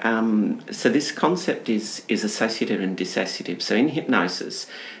actually... so this concept is associative and dissociative. So in hypnosis,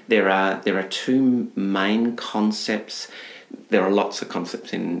 there are two main concepts. There are lots of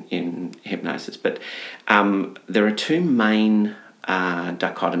concepts in hypnosis, but there are two main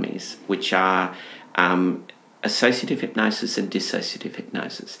dichotomies, which are associative hypnosis and dissociative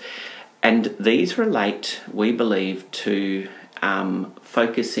hypnosis. And these relate, we believe, to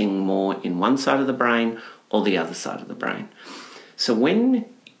focusing more in one side of the brain or the other side of the brain. So when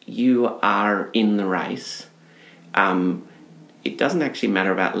you are in the race, it doesn't actually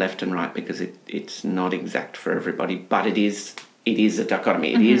matter about left and right because it's not exact for everybody, but it is a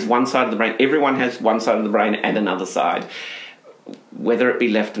dichotomy. It is one side of the brain. Everyone has one side of the brain and another side. Whether it be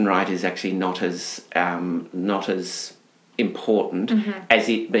left and right is actually not as important as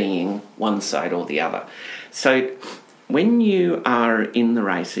it being one side or the other. So when you are in the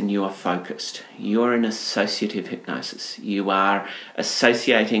race and you are focused, you are in associative hypnosis. You are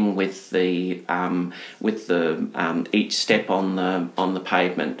associating with the each step on the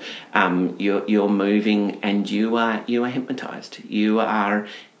pavement. You're moving and you are hypnotized. You are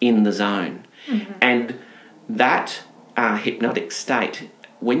in the zone, and that hypnotic state.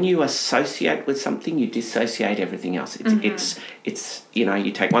 When you associate with something, you dissociate everything else. It's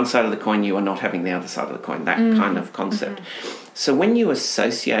you take one side of the coin, you are not having the other side of the coin. That kind of concept. So when you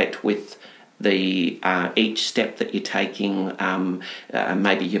associate with the each step that you're taking,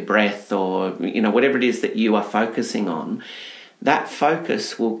 maybe your breath or whatever it is that you are focusing on, that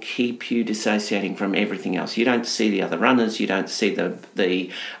focus will keep you dissociating from everything else. You don't see the other runners, you don't see the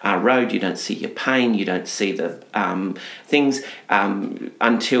road, you don't see your pain, you don't see the things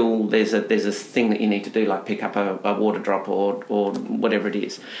until there's a thing that you need to do, like pick up a water drop or whatever it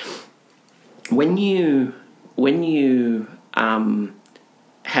is. When you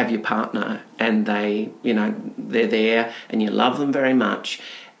have your partner and they're there and you love them very much,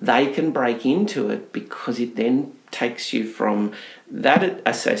 they can break into it because it then takes you from that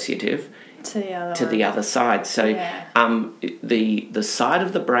associative to the other side. So the side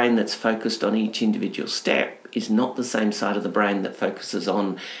of the brain that's focused on each individual step is not the same side of the brain that focuses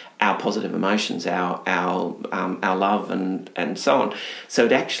on our positive emotions, our love and so on. So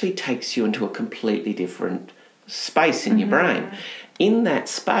it actually takes you into a completely different space in your brain. In that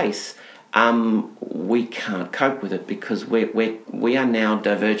space, we can't cope with it because we are now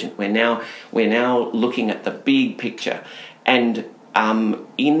divergent. We're now looking at the big picture, and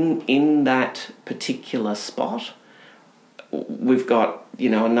in that particular spot, we've got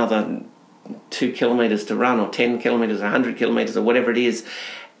another 2 kilometres to run, or 10 kilometres, 100 kilometres, or whatever it is,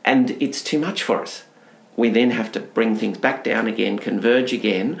 and it's too much for us. We then have to bring things back down again, converge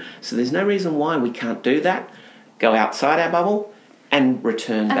again. So there's no reason why we can't do that. Go outside our bubble and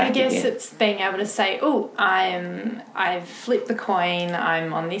return back again. And I guess it's being able to say, I've flipped the coin,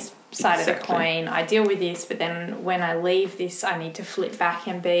 I'm on this side of the coin, I deal with this, but then when I leave this, I need to flip back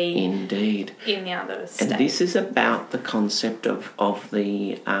and be in the other state. And this is about the concept of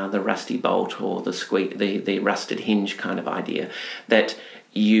the rusty bolt or the rusted hinge kind of idea, that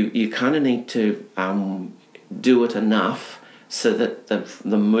you kind of need to do it enough so that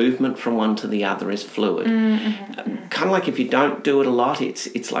the movement from one to the other is fluid. Kind of like if you don't do it a lot,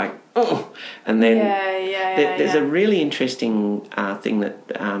 it's like, oh, and then there's a really interesting thing that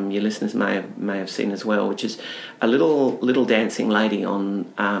your listeners may have seen as well, which is a little dancing lady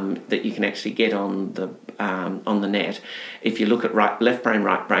on that you can actually get on the net. If you look at left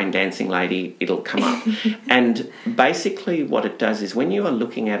brain dancing lady, it'll come up. And basically what it does is when you are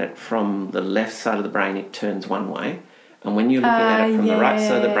looking at it from the left side of the brain, it turns one way. And when you're looking at it from the right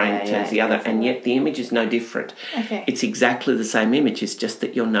side of the brain, it turns the other. And yet the image is no different. Okay. It's exactly the same image. It's just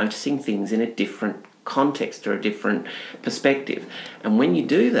that you're noticing things in a different context or a different perspective. And when you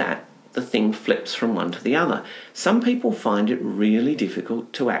do that, the thing flips from one to the other. Some people find it really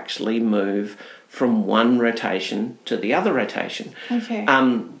difficult to actually move from one rotation to the other rotation. Okay.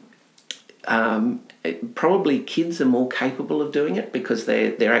 Probably kids are more capable of doing it because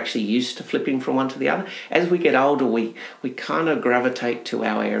they're actually used to flipping from one to the other. As we get older, we kind of gravitate to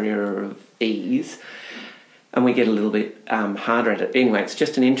our area of ease, and we get a little bit harder at it. Anyway, it's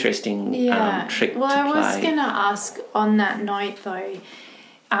just an interesting trick to play. Well, I was going to ask on that note, though,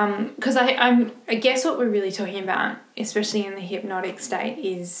 because I guess what we're really talking about, especially in the hypnotic state,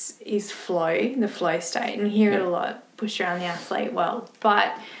 is flow, the flow state, and you hear it a lot pushed around the athlete world.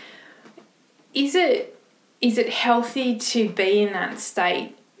 But is it healthy to be in that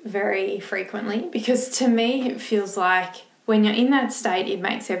state very frequently? Because to me, it feels like when you're in that state, it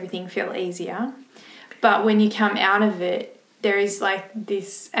makes everything feel easier. But when you come out of it, there is like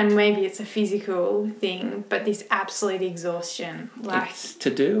this, and maybe it's a physical thing, but this absolute exhaustion. Like it's to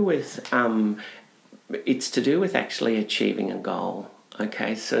do with actually achieving a goal.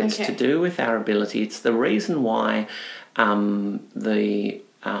 Okay, so it's to do with our ability. It's the reason why the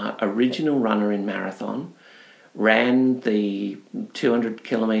original runner in marathon ran the 200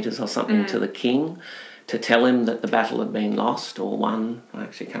 kilometres or something to the king to tell him that the battle had been lost or won. I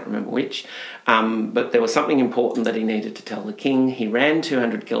actually can't remember which. But there was something important that he needed to tell the king. He ran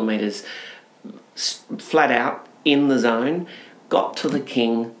 200 kilometres flat out in the zone, got to the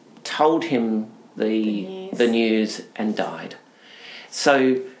king, told him the news and died.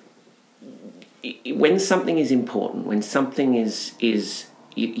 So when something is important, when something is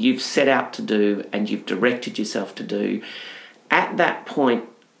you've set out to do and you've directed yourself to do, at that point,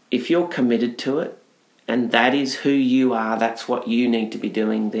 if you're committed to it and that is who you are, that's what you need to be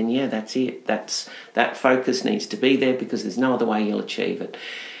doing, then that's it. That focus needs to be there because there's no other way you'll achieve it.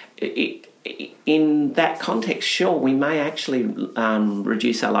 In that context, sure, we may actually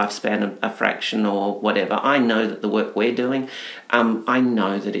reduce our lifespan a fraction or whatever. I know that the work we're doing, I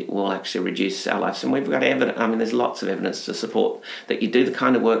know that it will actually reduce our lifespan. We've got evidence. I mean, there's lots of evidence to support that you do the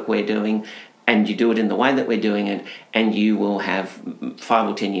kind of work we're doing and you do it in the way that we're doing it and you will have 5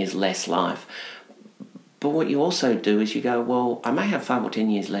 or 10 years less life. But what you also do is you go, well, I may have 5 or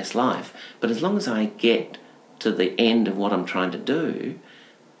 10 years less life, but as long as I get to the end of what I'm trying to do,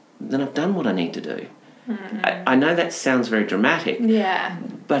 then I've done what I need to do. I know that sounds very dramatic,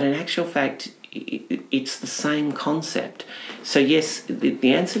 but in actual fact, it's the same concept. So yes,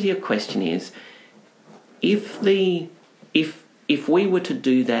 the answer to your question is, if we were to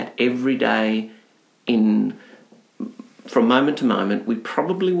do that every day, from moment to moment, we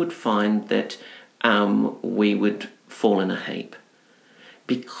probably would find that we would fall in a heap.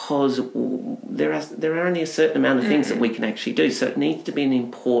 Because there are only a certain amount of things that we can actually do, so it needs to be an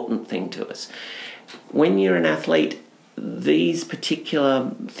important thing to us. When you're an athlete, these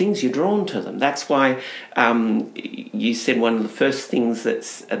particular things, you're drawn to them. That's why you said one of the first things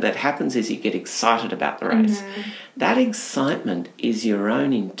that happens is you get excited about the race. That excitement is your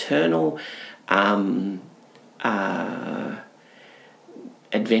own internal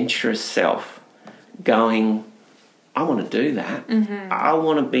adventurous self going, I want to do that. I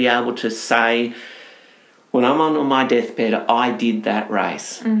want to be able to say, when I'm on my deathbed, I did that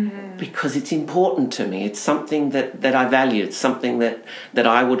race because it's important to me. It's something that I value. It's something that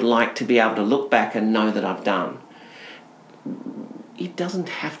I would like to be able to look back and know that I've done. It doesn't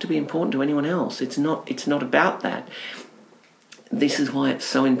have to be important to anyone else. It's not about that. This is why it's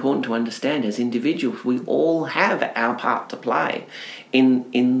so important to understand as individuals, we all have our part to play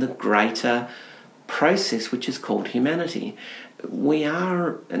in the greater process which is called humanity. We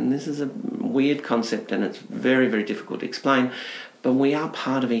are, and this is a weird concept and it's very, very difficult to explain, but we are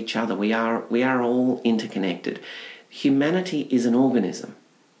part of each other. We are all interconnected. Humanity is an organism,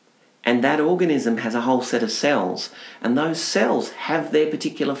 and that organism has a whole set of cells, and those cells have their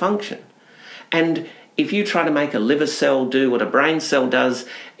particular function. And if you try to make a liver cell do what a brain cell does,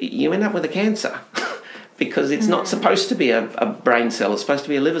 you end up with a cancer because it's not supposed to be a brain cell, it's supposed to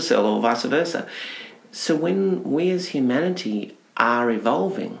be a liver cell or vice versa. So when we as humanity are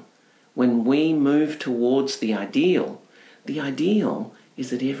evolving, when we move towards the ideal is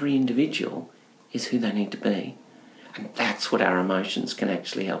that every individual is who they need to be. And that's what our emotions can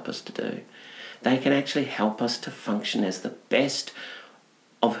actually help us to do. They can actually help us to function as the best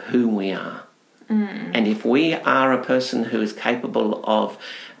of who we are. And if we are a person who is capable of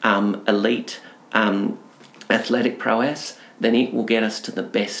elite athletic prowess, then it will get us to the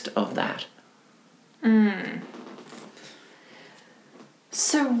best of that.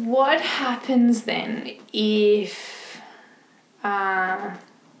 So what happens then if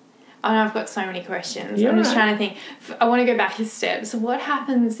And I've got so many questions. You're I'm just right. trying to think. I want to go back a step. So what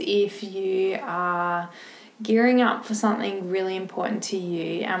happens if you are gearing up for something really important to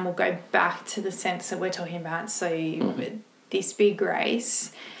you, and we'll go back to the sense that we're talking about, so this big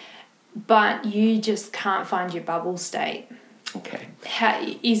race, but you just can't find your bubble state? Okay.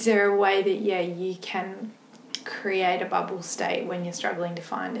 Is there a way that, you can create a bubble state when you're struggling to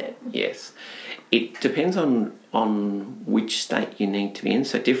find it? Yes. It depends on which state you need to be in.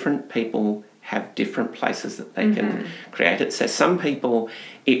 So different people have different places that they can create it. So some people,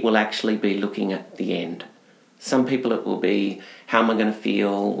 it will actually be looking at the end. Some people it will be, how am I going to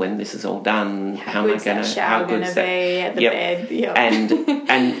feel when this is all done? How good's that shower going to be at the bed? Yep.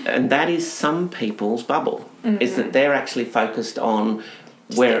 And that is some people's bubble, is that they're actually focused on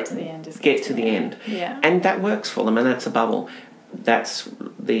get to the end. Yeah. And that works for them, and that's a bubble. That's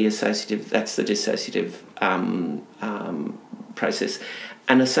the dissociative process.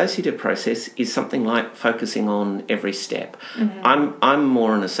 An associative process is something like focusing on every step. I'm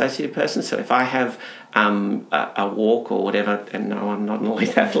more an associative person, so if I have a walk or whatever, and no, I'm not an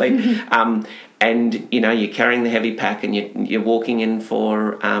elite athlete, and you're carrying the heavy pack and you're walking in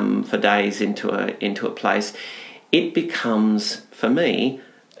for days into a place, it becomes, for me,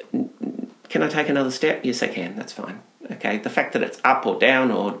 can I take another step? Yes, I can. That's fine. Okay. The fact that it's up or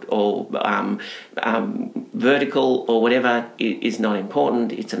down or vertical or whatever is not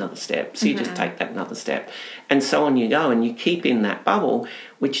important. It's another step. So you just take that another step, and so on you go, and you keep in that bubble,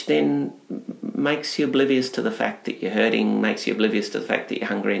 which then makes you oblivious to the fact that you're hurting, makes you oblivious to the fact that you're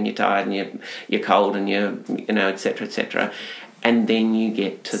hungry and you're tired and you're cold and you're et cetera, et cetera. And then you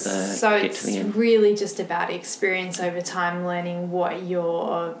get to the end. So it's really just about experience over time, learning what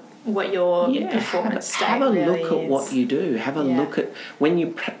your performance state have a really look at what you do. Have a look at when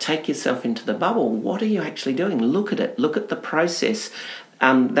you take yourself into the bubble. What are you actually doing? Look at it. Look at the process.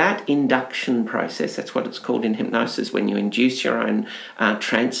 That induction process, that's what it's called in hypnosis, when you induce your own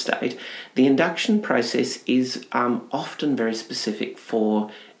trance state. The induction process is often very specific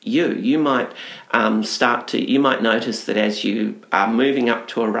for you. You might you might notice that as you are moving up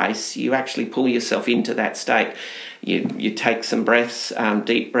to a race, you actually pull yourself into that state. You take some breaths,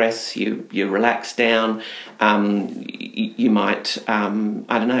 deep breaths, you relax down. You might,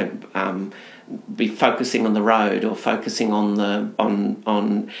 be focusing on the road or focusing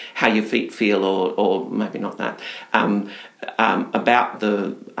on how your feet feel, or maybe not that, about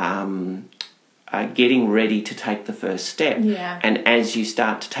the getting ready to take the first step. Yeah. And as you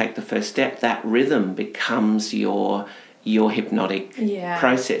start to take the first step, that rhythm becomes your hypnotic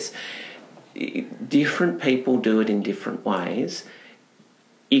process. Different people do it in different ways.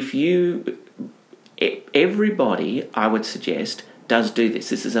 Everybody, I would suggest, does do this.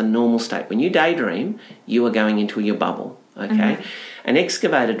 This is a normal state. When you daydream, you are going into your bubble, okay? An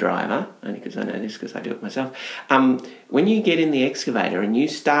excavator driver, only because I know this because I do it myself, when you get in the excavator and you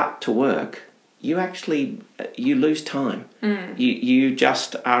start to work, you lose time. You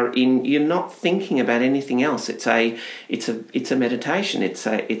just are you're not thinking about anything else. It's a meditation. It's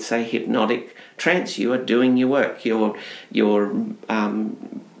a hypnotic trance. You are doing your work. You're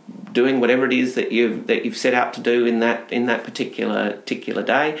doing whatever it is that you've set out to do in that particular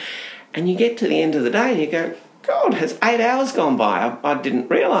day, and you get to the end of the day and you go, God, has 8 hours gone by? I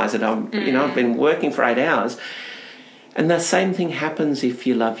didn't realise it. I've been working for 8 hours. And the same thing happens if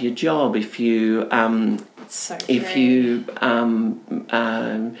you love your job, if you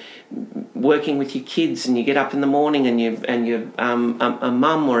working with your kids and you get up in the morning and you're a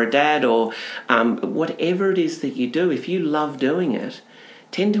mum or a dad or whatever it is that you do. If you love doing it,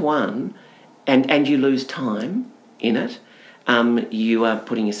 10 to 1, and you lose time in it, you are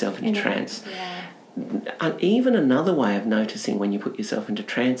putting yourself into trance. Even another way of noticing when you put yourself into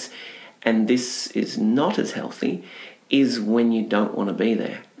trance, and this is not as healthy, is when you don't want to be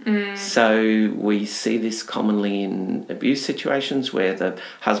there. So we see this commonly in abuse situations where the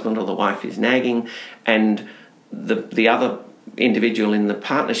husband or the wife is nagging, and the other individual in the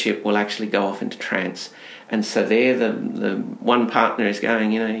partnership will actually go off into trance. And so there the one partner is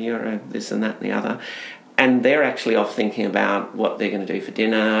going, you're a this and that and the other. And they're actually off thinking about what they're going to do for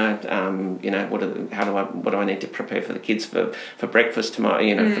dinner. What do I need to prepare for the kids for breakfast tomorrow?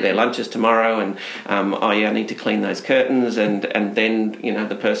 For their lunches tomorrow. And I need to clean those curtains. And then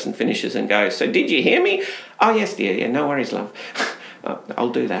the person finishes and goes, so did you hear me? Oh yes, dear. Yeah, no worries, love. I'll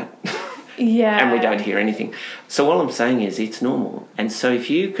do that. Yeah. And we don't hear anything. So all I'm saying is it's normal. And so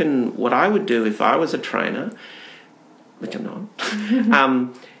if you can, what I would do if I was a trainer, which I'm not,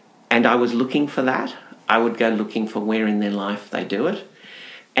 and I was looking for that, I would go looking for where in their life they do it.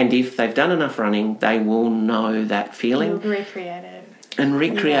 And if they've done enough running, they will know that feeling. You'll recreate it. and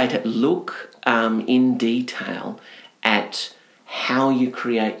recreate it. Look in detail at how you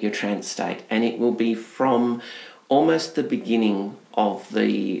create your trance state, and it will be from almost the beginning of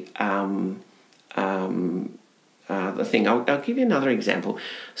the thing. I'll give you another example.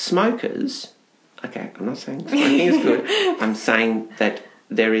 Smokers, okay, I'm not saying smoking is good. I'm saying that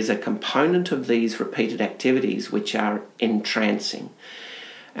there is a component of these repeated activities which are entrancing.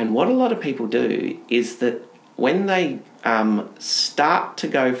 And what a lot of people do is that when they start to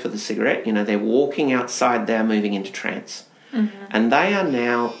go for the cigarette, they're walking outside, they're moving into trance. Mm-hmm. And they are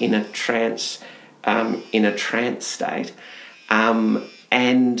now in a trance state.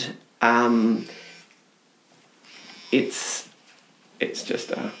 It's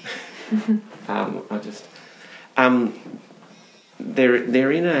just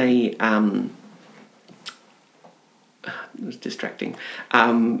they're in a it was distracting.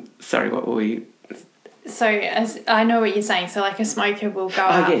 Sorry, what were we? So as I know what you're saying. So like a smoker will go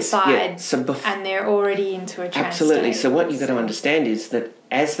outside and they're already into a trance absolutely. state. So what you've got to understand is that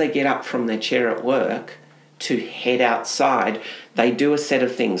as they get up from their chair at work to head outside, they do a set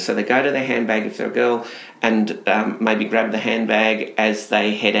of things. So they go to their handbag if they're a girl and maybe grab the handbag as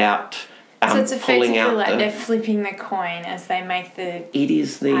they head out. So it's effectively like they're flipping the coin as they make the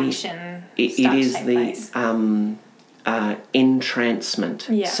action. It is the entrancement.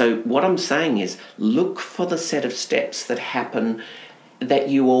 Yeah. So what I'm saying is look for the set of steps that happen that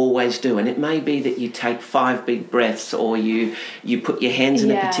you always do, and it may be that you take 5 big breaths, or you put your hands in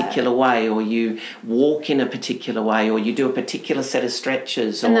a particular way, or you walk in a particular way, or you do a particular set of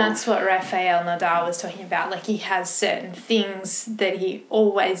stretches. And that's what Rafael Nadal was talking about. Like, he has certain things that he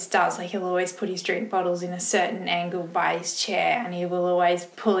always does. Like, he'll always put his drink bottles in a certain angle by his chair, and he will always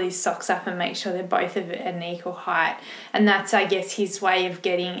pull his socks up and make sure they're both at an equal height. And that's, I guess, his way of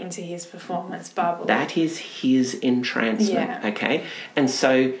getting into his performance bubble. That is his entrancement, okay? And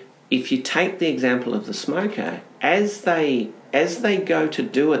so if you take the example of the smoker, as they go to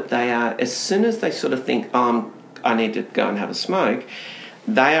do it, they are, as soon as they sort of think, I need to go and have a smoke,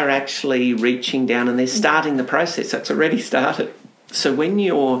 they are actually reaching down and they're starting the process. So it's already started. So when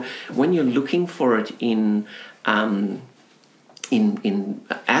you're looking for it in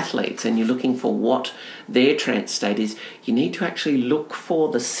athletes and you're looking for what their trance state is, you need to actually look for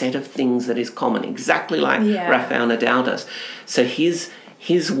the set of things that is common, exactly like Rafael Nadal does. So his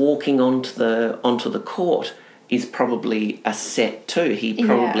walking onto the court is probably a set too. He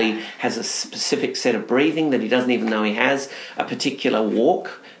probably has a specific set of breathing that he doesn't even know he has, a particular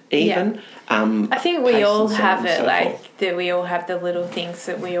walk even. Yeah. I think we all have it, like that we all have the little things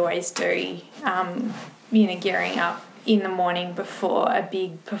that we always do, gearing up in the morning before a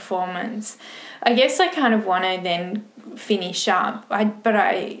big performance. I guess I kind of want to then finish up, but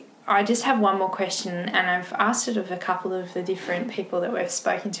I just have one more question, and I've asked it of a couple of the different people that we've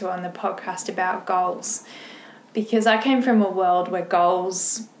spoken to on the podcast about goals, because I came from a world where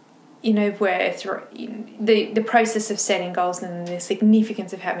goals, where the process of setting goals and the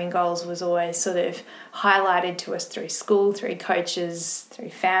significance of having goals was always sort of highlighted to us through school, through coaches,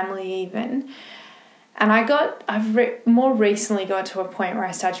 through family even. And I've more recently got to a point where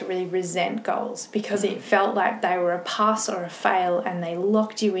I started to really resent goals, because it felt like they were a pass or a fail and they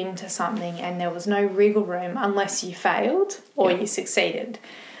locked you into something and there was no wriggle room unless you failed or you succeeded.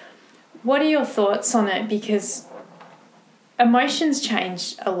 What are your thoughts on it? Because emotions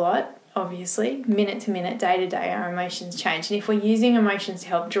change a lot, obviously, minute to minute, day to day, our emotions change. And if we're using emotions to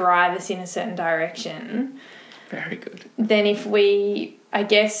help drive us in a certain direction, very good. Then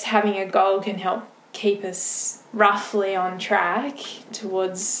having a goal can help keep us roughly on track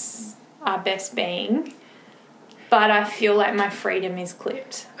towards our best being, but I feel like my freedom is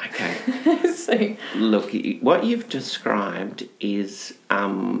clipped. Okay. So look, what you've described is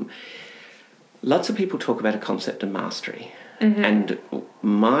lots of people talk about a concept of mastery, and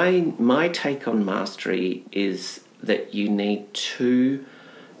my take on mastery is that you need 2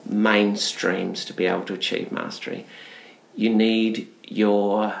 main streams to be able to achieve mastery. You need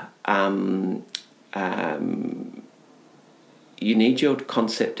your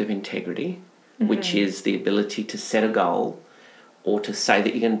concept of integrity, which is the ability to set a goal or to say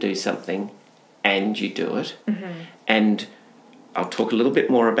that you're going to do something and you do it. And I'll talk a little bit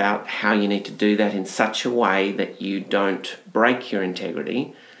more about how you need to do that in such a way that you don't break your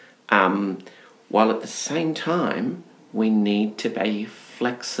integrity, while at the same time we need to be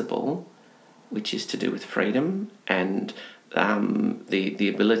flexible, which is to do with freedom and the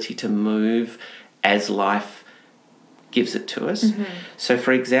ability to move as life gives it to us. So,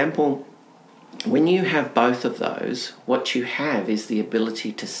 for example, when you have both of those, what you have is the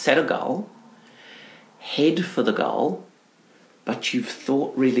ability to set a goal, head for the goal, but you've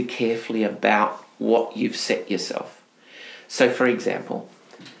thought really carefully about what you've set yourself. So, for example,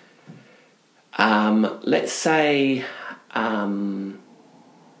 let's say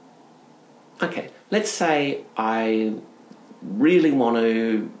I really want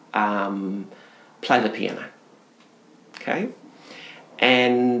to play the piano, okay?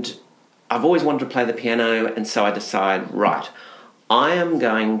 And I've always wanted to play the piano, and so I decide, right, I am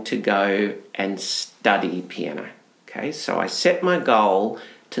going to go and study piano, okay? So I set my goal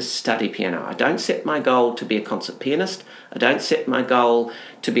to study piano. I don't set my goal to be a concert pianist. I don't set my goal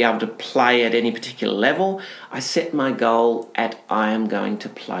to be able to play at any particular level. I set my goal at I am going to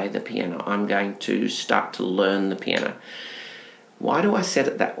play the piano. I'm going to start to learn the piano. Why do I set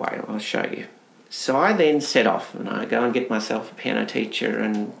it that way? I'll show you. So I then set off and I go and get myself a piano teacher,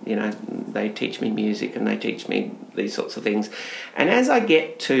 and, you know, they teach me music and they teach me these sorts of things. And as I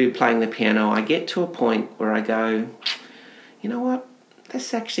get to playing the piano, I get to a point where I go, you know what?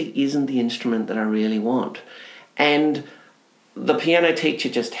 This actually isn't the instrument that I really want. And the piano teacher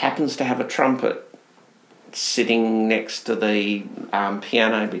just happens to have a trumpet sitting next to the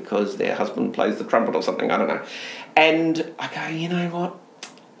piano because their husband plays the trumpet or something, I don't know. And I go, you know what?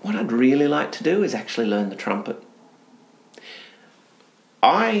 What I'd really like to do is actually learn the trumpet.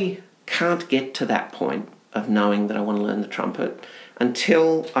 I can't get to that point of knowing that I want to learn the trumpet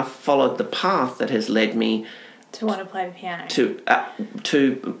until I've followed the path that has led me to want to play the piano.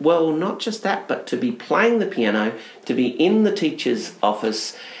 Well, not just that, but to be playing the piano, to be in the teacher's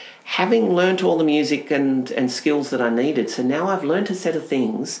office, having learnt all the music and skills that I needed. So now I've learnt a set of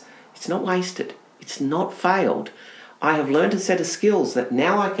things. It's not wasted. It's not failed. I have learnt a set of skills that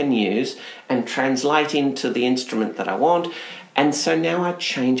now I can use and translate into the instrument that I want. And so now I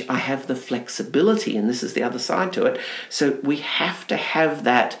have the flexibility, and this is the other side to it. So we have to have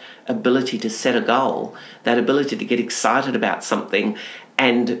that ability to set a goal, that ability to get excited about something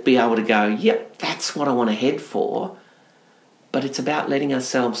and be able to go, yep, that's what I want to head for. But it's about letting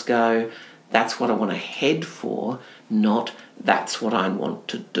ourselves go, that's what I want to head for, not that's what I want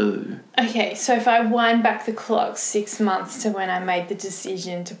to do. Okay, so if I wind back the clock 6 months to when I made the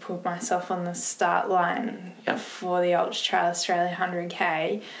decision to put myself on the start line for the Ultra Trail Australia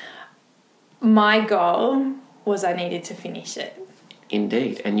 100K, my goal was I needed to finish it.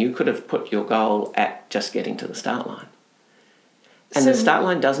 Indeed, and you could have put your goal at just getting to the start line. And so the start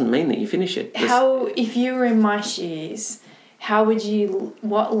line doesn't mean that you finish it. If you were in my shoes,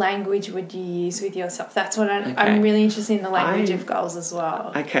 what language would you use with yourself? That's what I'm really interested in, the language of goals as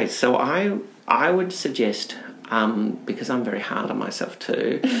well. Okay, so I would suggest, because I'm very hard on myself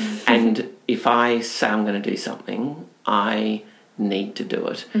too, and if I say I'm going to do something, I need to do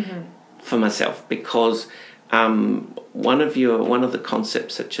it for myself, because one of the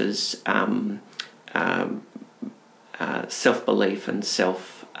concepts such as self-belief and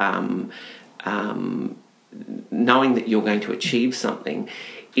knowing that you're going to achieve something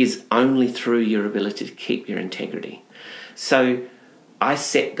is only through your ability to keep your integrity. So I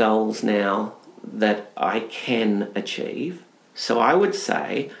set goals now that I can achieve. So I would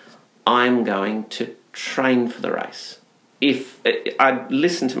say I'm going to train for the race. If I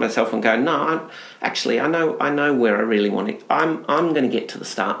listen to myself and go, no, I know where I really want it. I'm going to get to the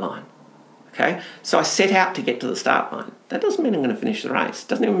start line. Okay, so I set out to get to the start line. That doesn't mean I'm going to finish the race. It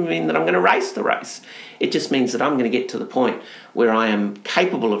doesn't even mean that I'm going to race the race. It just means that I'm going to get to the point where I am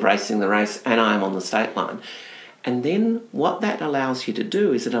capable of racing the race and I am on the start line. And then what that allows you to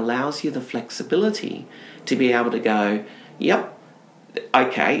do is it allows you the flexibility to be able to go, yep,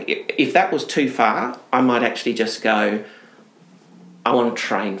 okay, if that was too far, I might actually just go, I want to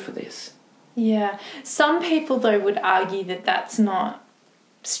train for this. Yeah. Some people, though, would argue that that's not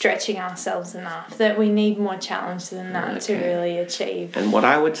stretching ourselves enough, that we need more challenge than that to really achieve. And what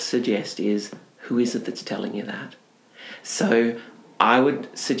I would suggest is, who is it that's telling you that? So I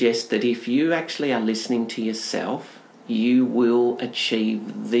would suggest that if you actually are listening to yourself, you will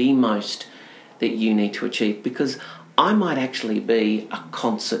achieve the most that you need to achieve, because I might actually be a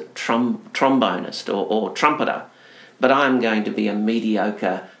concert trombonist or trumpeter, but I'm going to be a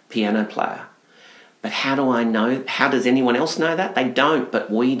mediocre piano player. But how do I know? How does anyone else know that? They don't,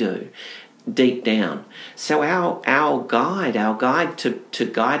 but we do, deep down. So our guide to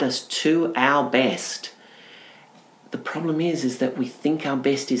guide us to our best, the problem is that we think our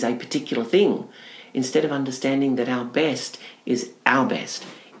best is a particular thing, instead of understanding that our best is our best.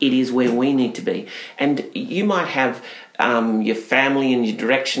 It is where we need to be. And you might have your family and your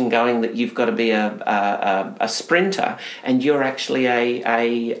direction going that you've got to be a sprinter, and you're actually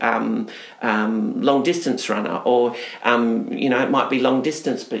a long distance runner, or it might be long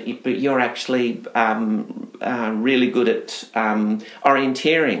distance, but you're actually really good at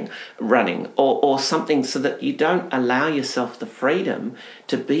orienteering running, or something, so that you don't allow yourself the freedom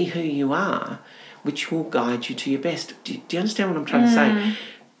to be who you are, which will guide you to your best. Do you understand what I'm trying to say?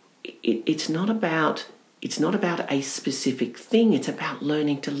 It's not about a specific thing. It's about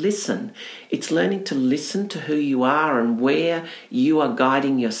learning to listen. It's learning to listen to who you are and where you are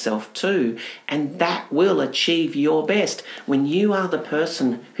guiding yourself to, and that will achieve your best. When you are the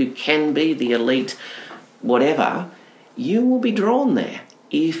person who can be the elite whatever, you will be drawn there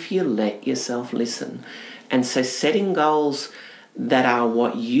if you let yourself listen. And so setting goals that are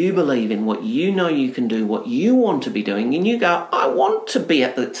what you believe in, what you know you can do, what you want to be doing, and you go, I want to be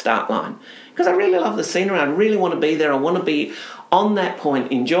at the start line because I really love the scenery, I really want to be there, I want to be on that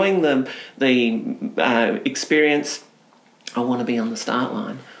point enjoying the experience, I want to be on the start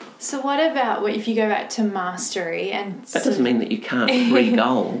line. So what about if you go back to mastery? And that doesn't mean that you can't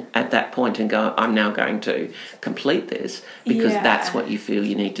re-goal at that point and go, I'm now going to complete this, because that's what you feel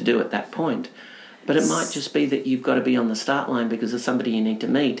you need to do at that point. But it might just be that you've got to be on the start line because of somebody you need to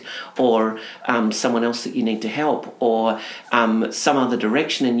meet, or someone else that you need to help, or some other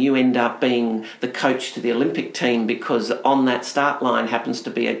direction, and you end up being the coach to the Olympic team because on that start line happens to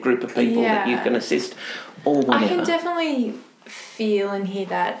be a group of people that you can assist, or whatever. I can definitely feel and hear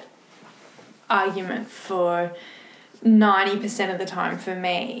that argument for 90% of the time for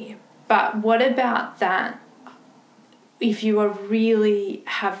me. But what about that if you are really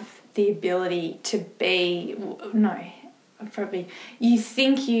have the ability to be, you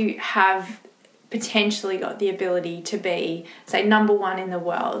think you have potentially got the ability to be, say, number one in the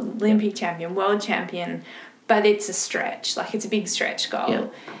world, Olympic champion, world champion, but it's a stretch, like it's a big stretch goal. Yeah.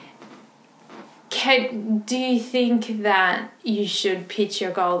 Do you think that you should pitch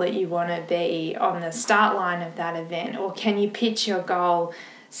your goal that you want to be on the start line of that event, or can you pitch your goal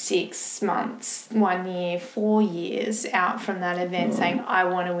 6 months, 1 year, 4 years out from that event saying, I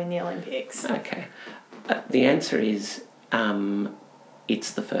want to win the Olympics? Okay. The answer is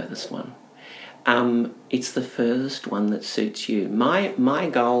it's the furthest one. It's the furthest one that suits you. My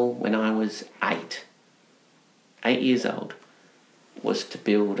goal when I was 8 years old, was to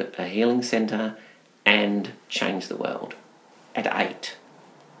build a healing centre and change the world at 8.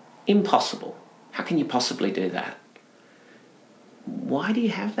 Impossible. How can you possibly do that? Why do you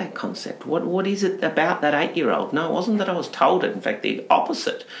have that concept? What is it about that 8-year-old? No, it wasn't that I was told it. In fact, the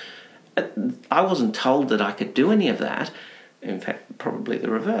opposite. I wasn't told that I could do any of that. In fact, probably the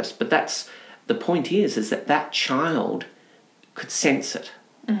reverse. But the point is that child could sense it.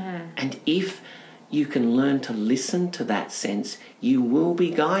 Mm-hmm. And if you can learn to listen to that sense, you will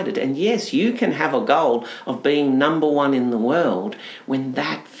be guided. And yes, you can have a goal of being number one in the world when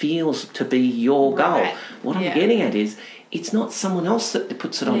that feels to be your goal. What I'm getting at is, it's not someone else that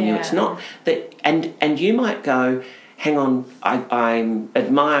puts it on you. It's not that, and you might go, hang on, I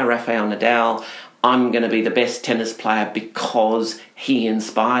admire Rafael Nadal, I'm going to be the best tennis player because he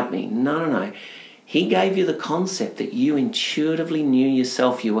inspired me. No. He gave you the concept that you intuitively knew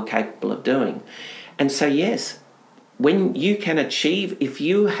yourself you were capable of doing. And so, yes, when you can achieve, if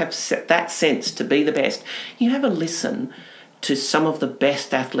you have set that sense to be the best, you have a listen to some of the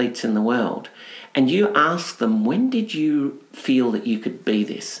best athletes in the world and you ask them, when did you feel that you could be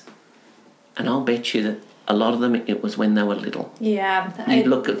this? And I'll bet you that a lot of them, it was when they were little. Yeah. You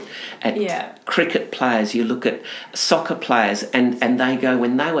look at cricket players, you look at soccer players, and they go,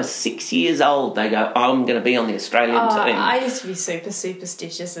 when they were 6 years old, they go, I'm going to be on the Australian team. I used to be super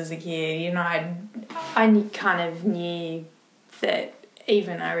superstitious as a kid. You know, I kind of knew that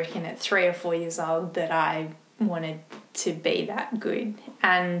even, I reckon, at 3 or 4 years old that I wanted to be that good.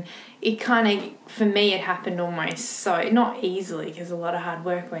 And it kind of, for me, it happened almost so, not easily because a lot of hard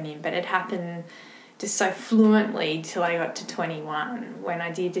work went in, but it happened just so fluently till I got to 21 when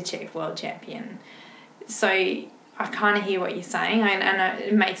I did achieve world champion. So I kind of hear what you're saying, and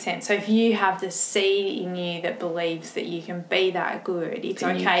it makes sense. So if you have the seed in you that believes that you can be that good, it's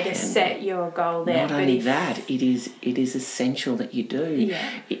then okay to set your goal there. Not only that, it is essential that you do.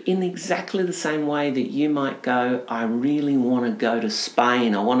 Yeah. In exactly the same way that you might go, I really want to go to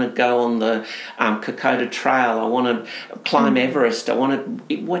Spain, I want to go on the Kokoda Trail, I want to climb Everest, I want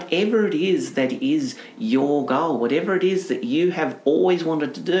to... Whatever it is that is your goal, whatever it is that you have always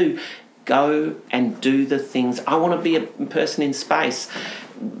wanted to do, go and do the things. I want to be a person in space.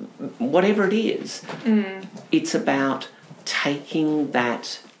 Whatever it is, it's about taking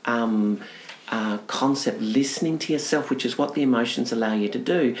that concept, listening to yourself, which is what the emotions allow you to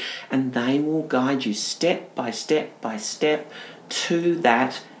do, and they will guide you step by step by step to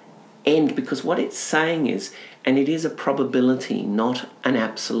that end, because what it's saying is, and it is a probability, not an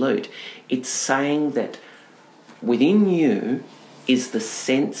absolute, it's saying that within you is the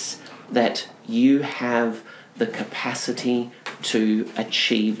sense that you have the capacity to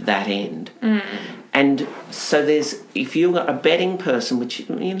achieve that end. And so if you're a betting person, which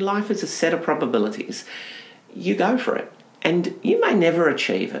in life is a set of probabilities, you go for it. And you may never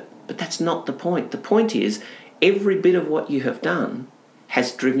achieve it, but that's not the point. The point is every bit of what you have done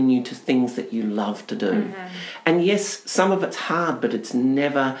has driven you to things that you love to do. And yes, some of it's hard, but it's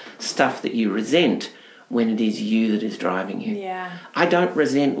never stuff that you resent when it is you that is driving you. Yeah. I don't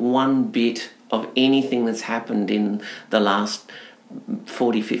resent one bit of anything that's happened in the last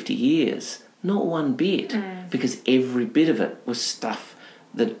 40, 50 years. Not one bit, because every bit of it was stuff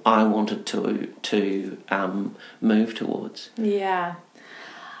that I wanted to move towards. Yeah.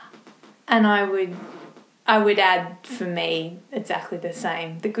 And I would add, for me, exactly the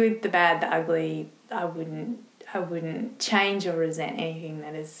same. The good, the bad, the ugly, I wouldn't change or resent anything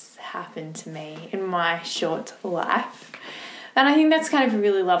that has happened to me in my short life. And I think that's kind of a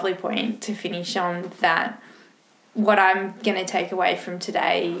really lovely point to finish on, that what I'm going to take away from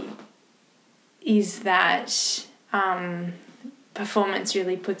today is that performance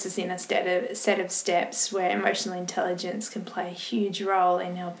really puts us in a set of steps where emotional intelligence can play a huge role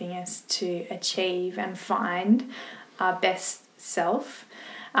in helping us to achieve and find our best self,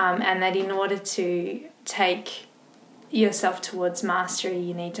 and that in order to take yourself towards mastery,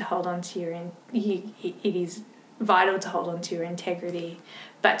 you need to hold on to it is vital to hold on to your integrity,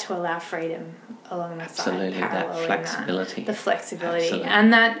 but to allow freedom along the Absolutely, side, that flexibility. the flexibility. Absolutely.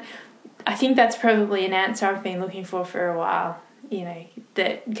 And that, I think that's probably an answer I've been looking for a while,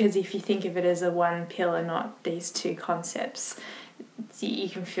 that because if you think of it as a one pillar, not these two concepts, you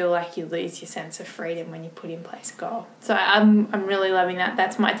can feel like you lose your sense of freedom when you put in place a goal. So I'm really loving that.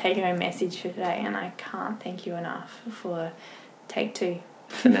 That's my take-home message for today, and I can't thank you enough for take two.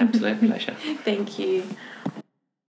 It's an absolute pleasure. Thank you.